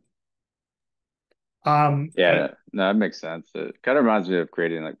data. Yeah, no, that makes sense. It kind of reminds me of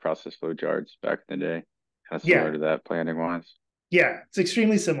creating like process flow charts back in the day. Kind of similar Yeah, to that planning wise. yeah, it's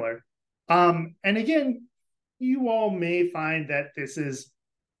extremely similar. And again, you all may find that this is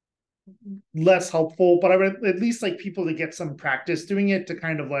less helpful, but I would at least like people to get some practice doing it to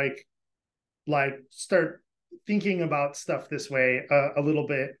kind of like start thinking about stuff this way a little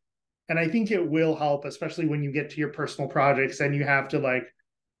bit. And I think it will help, especially when you get to your personal projects and you have to like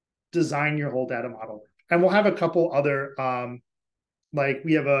design your whole data model. And we'll have a couple other like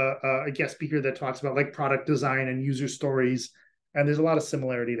we have a guest speaker that talks about like product design and user stories, and there's a lot of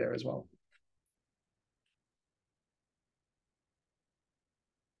similarity there as well.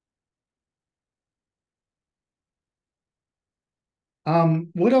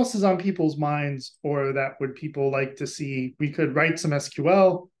 What else is on people's minds or that would people like to see? We could write some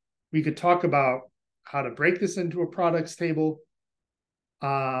SQL. We could talk about how to break this into a products table.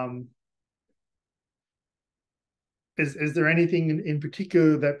 Is there anything in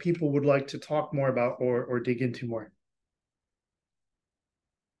particular that people would like to talk more about or dig into more?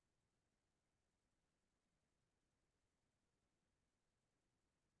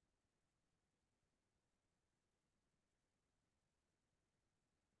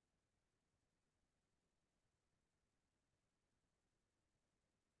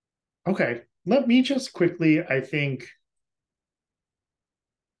 Okay, let me just quickly, I think,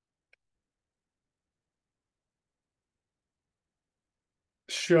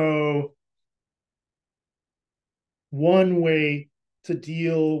 show one way to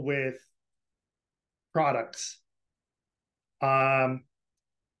deal with products as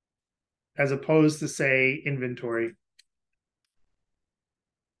opposed to, say, inventory.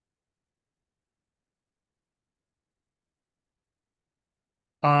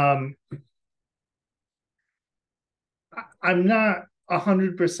 I'm not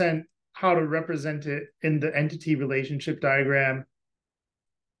 100% how to represent it in the entity relationship diagram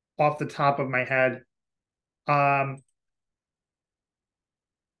off the top of my head. But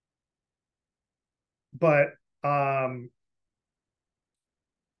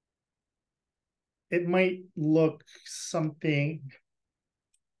it might look something,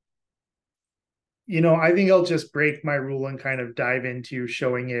 I think I'll just break my rule and kind of dive into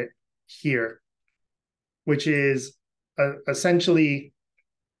showing it here, which is essentially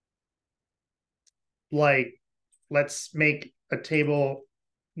like, let's make a table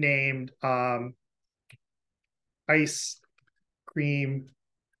named ice cream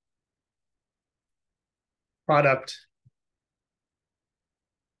product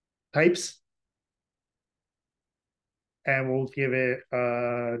types, and we'll give it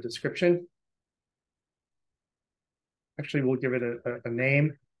a description. Actually, we'll give it a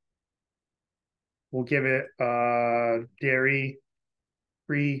name. We'll give it dairy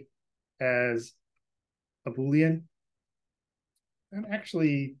free as a Boolean. And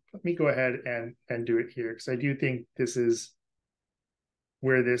actually, let me go ahead and do it here, because I do think this is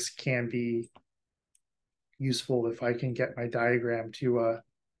where this can be useful if I can get my diagram to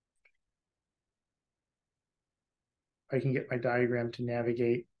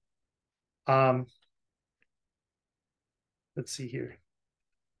navigate. Let's see here.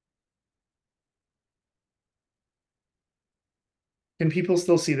 Can people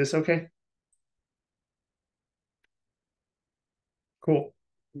still see this okay? Cool.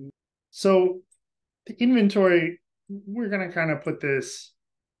 So the inventory, we're going to kind of put this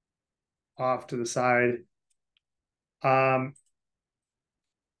off to the side.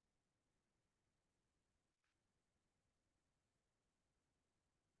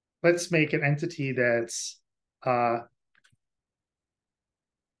 Let's make an entity that's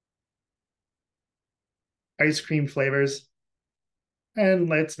ice cream flavors. And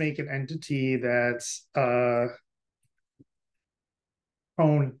let's make an entity that's cone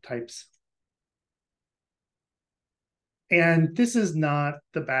types. And this is not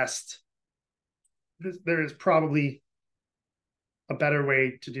the best. There is probably a better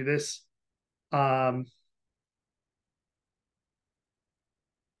way to do this. But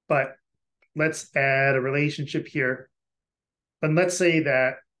let's add a relationship here. And let's say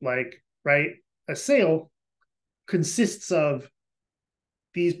that, like, right, a sale consists of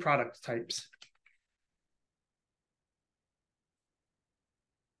these product types.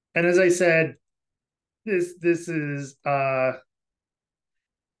 And as I said, this is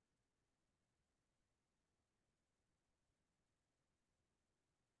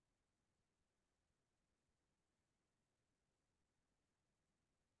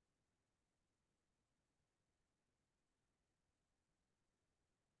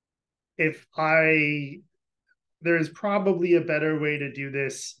there is probably a better way to do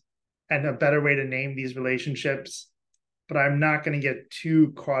this and a better way to name these relationships, but I'm not going to get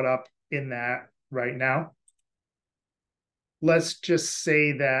too caught up in that right now. Let's just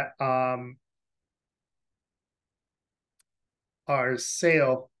say that our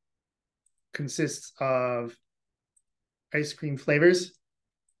sale consists of ice cream flavors.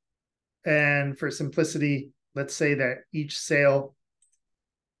 And for simplicity, let's say that each sale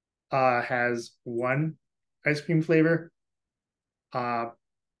has one ice cream flavor. But,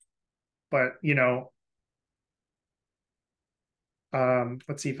 you know,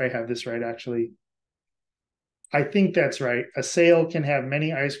 let's see if I have this right, actually. I think that's right. A sale can have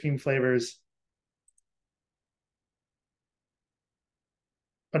many ice cream flavors.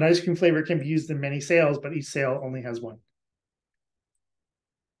 An ice cream flavor can be used in many sales, but each sale only has one.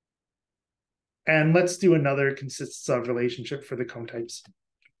 And let's do another consists of relationship for the cone types.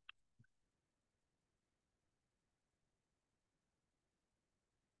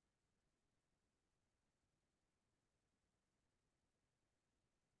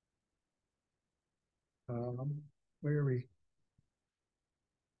 Where are we?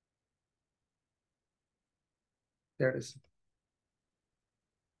 There it is.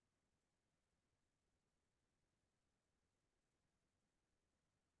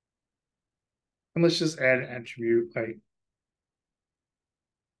 And let's just add an attribute like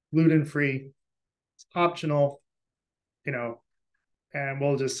gluten-free. It's optional, you know, and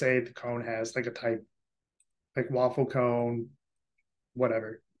we'll just say the cone has like a type, like waffle cone,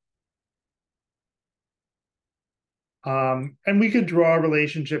 whatever. And we could draw a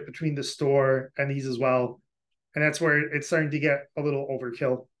relationship between the store and these as well. And that's where it's starting to get a little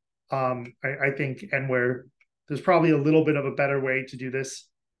overkill, I think, and where there's probably a little bit of a better way to do this.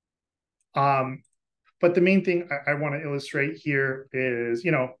 But the main thing I want to illustrate here is,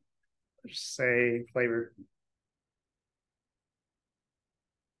 you know, say flavor.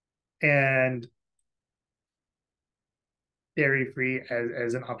 And dairy-free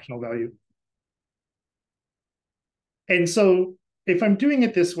as an optional value. And so if I'm doing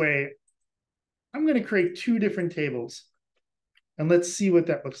it this way, I'm going to create two different tables. And let's see what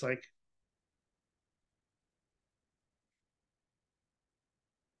that looks like.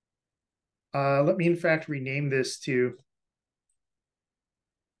 Let me, in fact, rename this to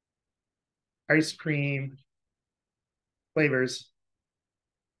ice cream flavors.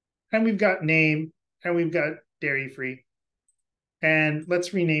 And we've got name and we've got dairy-free. And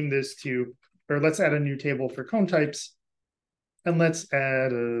let's rename this to, or let's add a new table for cone types. And let's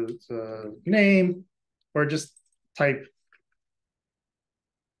add a name or just type.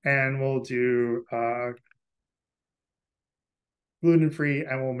 And we'll do gluten-free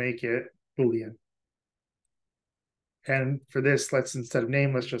and we'll make it Boolean. And for this, let's, instead of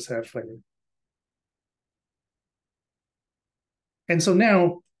name, let's just have flavor. And so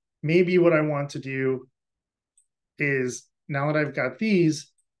now maybe what I want to do is, now that I've got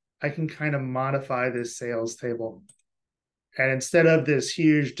these, I can kind of modify this sales table. And instead of this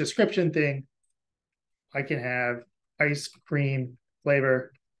huge description thing, I can have ice cream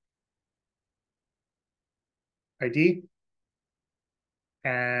flavor ID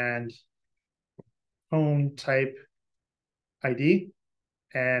and cone type ID.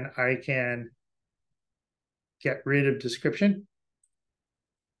 And I can get rid of description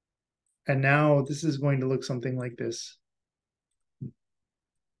And now this is going to look something like this.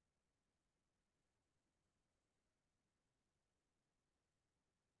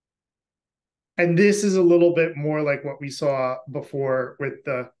 And this is a little bit more like what we saw before with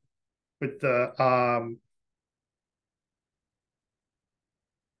the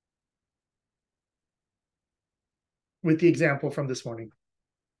example from this morning.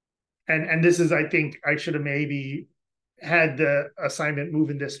 And this is, I think I should have maybe had the assignment move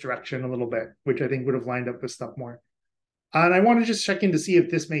in this direction a little bit, which I think would have lined up with stuff more. And I want to just check in to see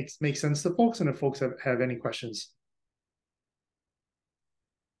if this makes sense to folks and if folks have any questions.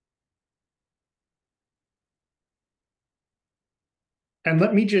 And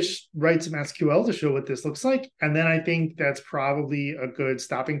let me just write some SQL to show what this looks like. And then I think that's probably a good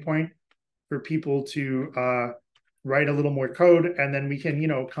stopping point for people to write a little more code. And then we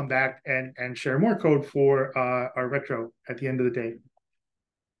can, come back and share more code for our retro at the end of the day.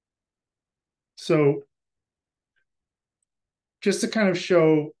 So just to kind of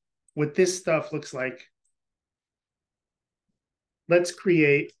show what this stuff looks like, let's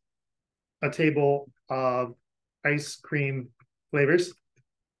create a table of ice cream flavors.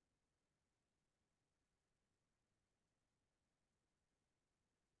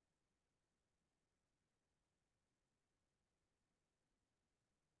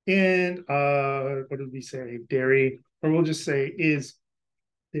 And what did we say? Dairy, or we'll just say is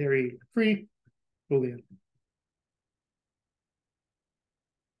dairy free Boolean.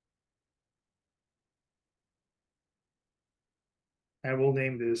 And we'll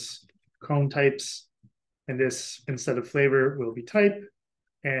name this cone types. And this, instead of flavor, will be type.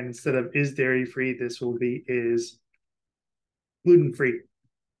 And instead of is dairy free, this will be is gluten free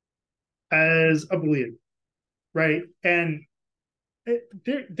as a Boolean, right? And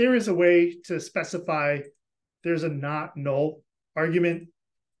there is a way to specify there's a not null argument,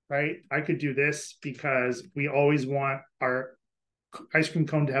 right? I could do this because we always want our ice cream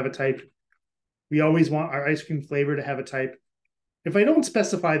cone to have a type. We always want our ice cream flavor to have a type. If I don't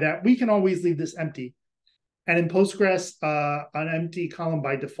specify that, we can always leave this empty. And in Postgres, an empty column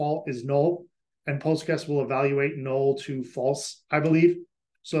by default is null, and Postgres will evaluate null to false, I believe.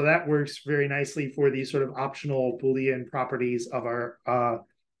 So that works very nicely for these sort of optional Boolean properties of our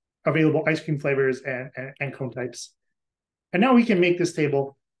available ice cream flavors and cone types. And now we can make this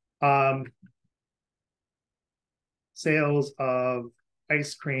table sales of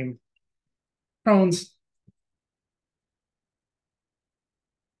ice cream cones.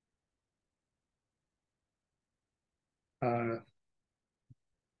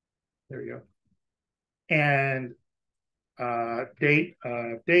 There we go. And date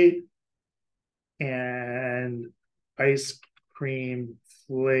and ice cream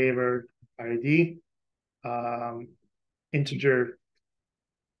flavor ID, integer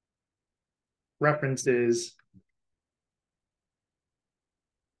references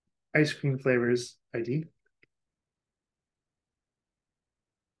ice cream flavors ID.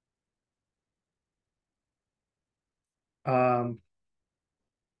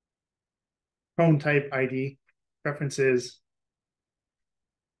 Cone type ID references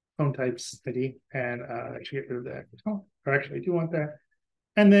cone types ID, and actually get rid of that. Oh, or actually, I do want that.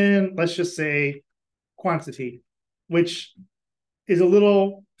 And then let's just say quantity, which is a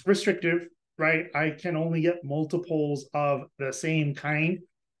little restrictive, right? I can only get multiples of the same kind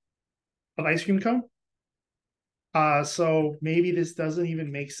of ice cream cone. So maybe this doesn't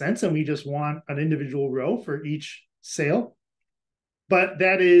even make sense, and we just want an individual row for each sale. But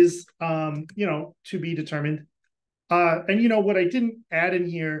that is, to be determined. And what I didn't add in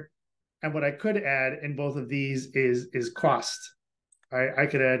here, and what I could add in both of these is cost. I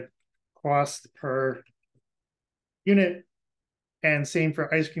could add cost per unit, and same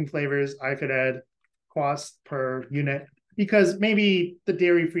for ice cream flavors. I could add cost per unit because maybe the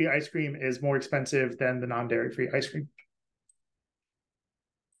dairy-free ice cream is more expensive than the non-dairy-free ice cream.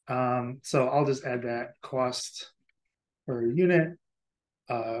 So I'll just add that cost per unit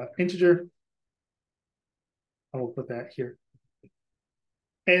integer. I will put that here.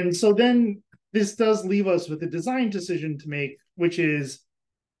 And so then this does leave us with a design decision to make, which is,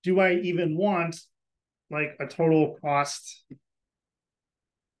 do I even want like a total cost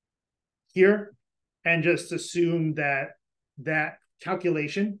here and just assume that that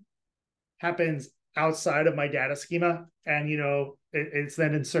calculation happens outside of my data schema and it's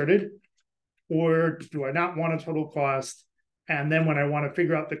then inserted? Or do I not want a total cost? And then when I want to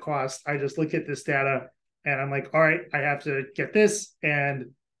figure out the cost, I just look at this data and I'm like, all right, I have to get this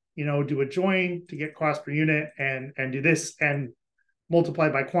and do a join to get cost per unit and do this and multiply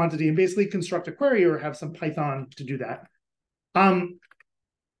by quantity and basically construct a query or have some Python to do that.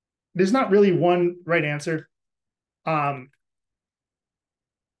 there's not really one right answer. And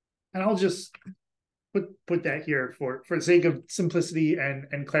I'll just put that here for the sake of simplicity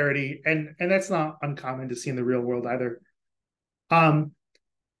and clarity, and that's not uncommon to see in the real world either. And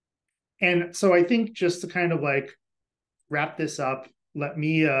so I think just to kind of like wrap this up, let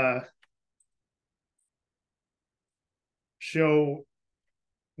me show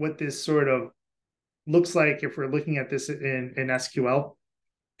what this sort of looks like if we're looking at this in SQL.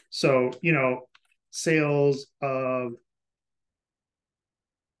 So, you know, sales of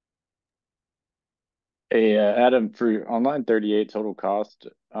Hey, Adam, for on line 38 total cost,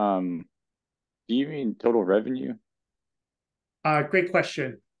 do you mean total revenue? great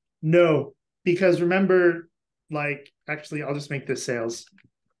question. No, because remember, like actually I'll just make this sales.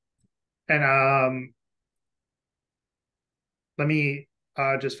 And let me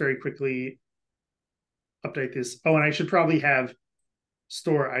just very quickly update this. Oh, and I should probably have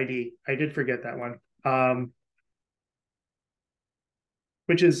store ID. I did forget that one.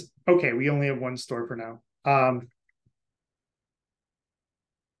 Which is okay. We only have one store for now.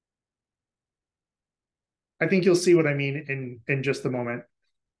 I think you'll see what I mean in just a moment.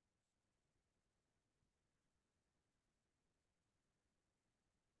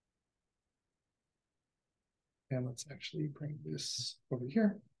 And let's actually bring this over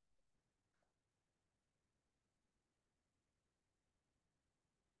here.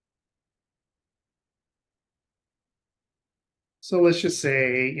 So let's just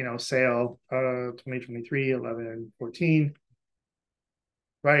say, you know, sale 2023, 11, 14.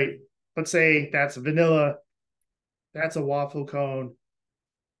 Right. Let's say that's vanilla. That's a waffle cone.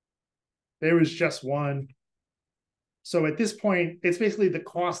 There was just one. So at this point, it's basically the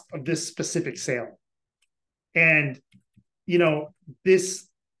cost of this specific sale. And, you know, this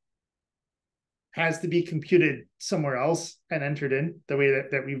has to be computed somewhere else and entered in the way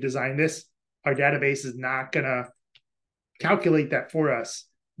that we've designed this. Our database is not going to calculate that for us.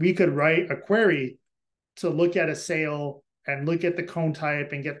 We could write a query to look at a sale and look at the cone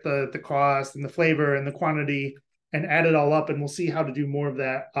type and get the cost and the flavor and the quantity and add it all up. And we'll see how to do more of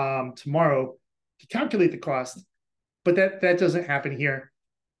that tomorrow to calculate the cost. But that doesn't happen here.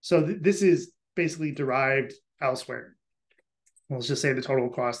 So this is basically derived elsewhere. Let's just say the total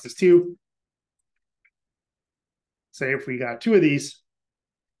cost is 2. Say if we got 2 of these,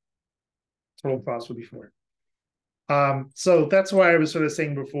 total cost would be 4. So that's why I was sort of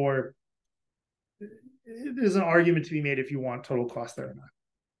saying before, there's an argument to be made if you want total cost there or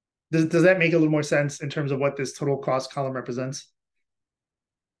not. Does that make a little more sense in terms of what this total cost column represents?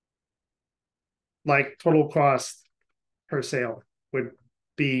 Like total cost per sale would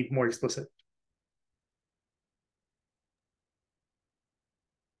be more explicit.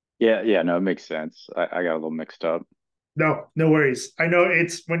 Yeah, no, it makes sense. I got a little mixed up. No worries. I know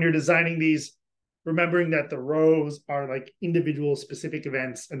it's when you're designing these, remembering that the rows are like individual specific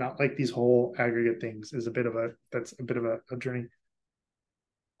events and not like these whole aggregate things is a bit of a journey.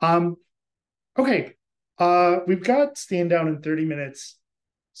 Okay. We've got stand down in 30 minutes.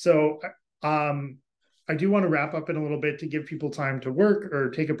 So I do want to wrap up in a little bit to give people time to work or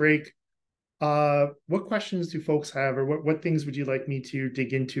take a break. What questions do folks have, or what things would you like me to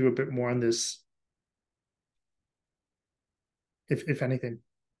dig into a bit more on this, if anything?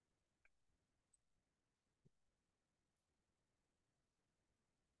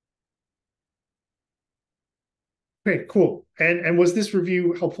 Okay, cool. And was this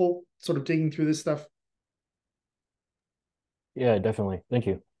review helpful, sort of digging through this stuff? Yeah, definitely. Thank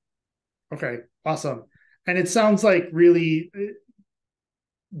you. Okay, awesome. And it sounds like really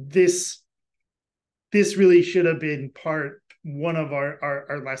this really should have been one of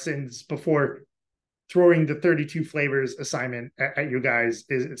our lessons before throwing the 32 flavors assignment at you guys.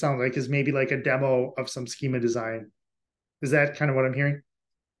 It sounds like is maybe like a demo of some schema design. Is that kind of what I'm hearing?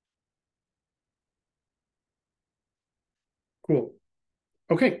 Cool.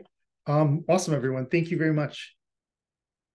 Okay. Awesome, everyone. Thank you very much.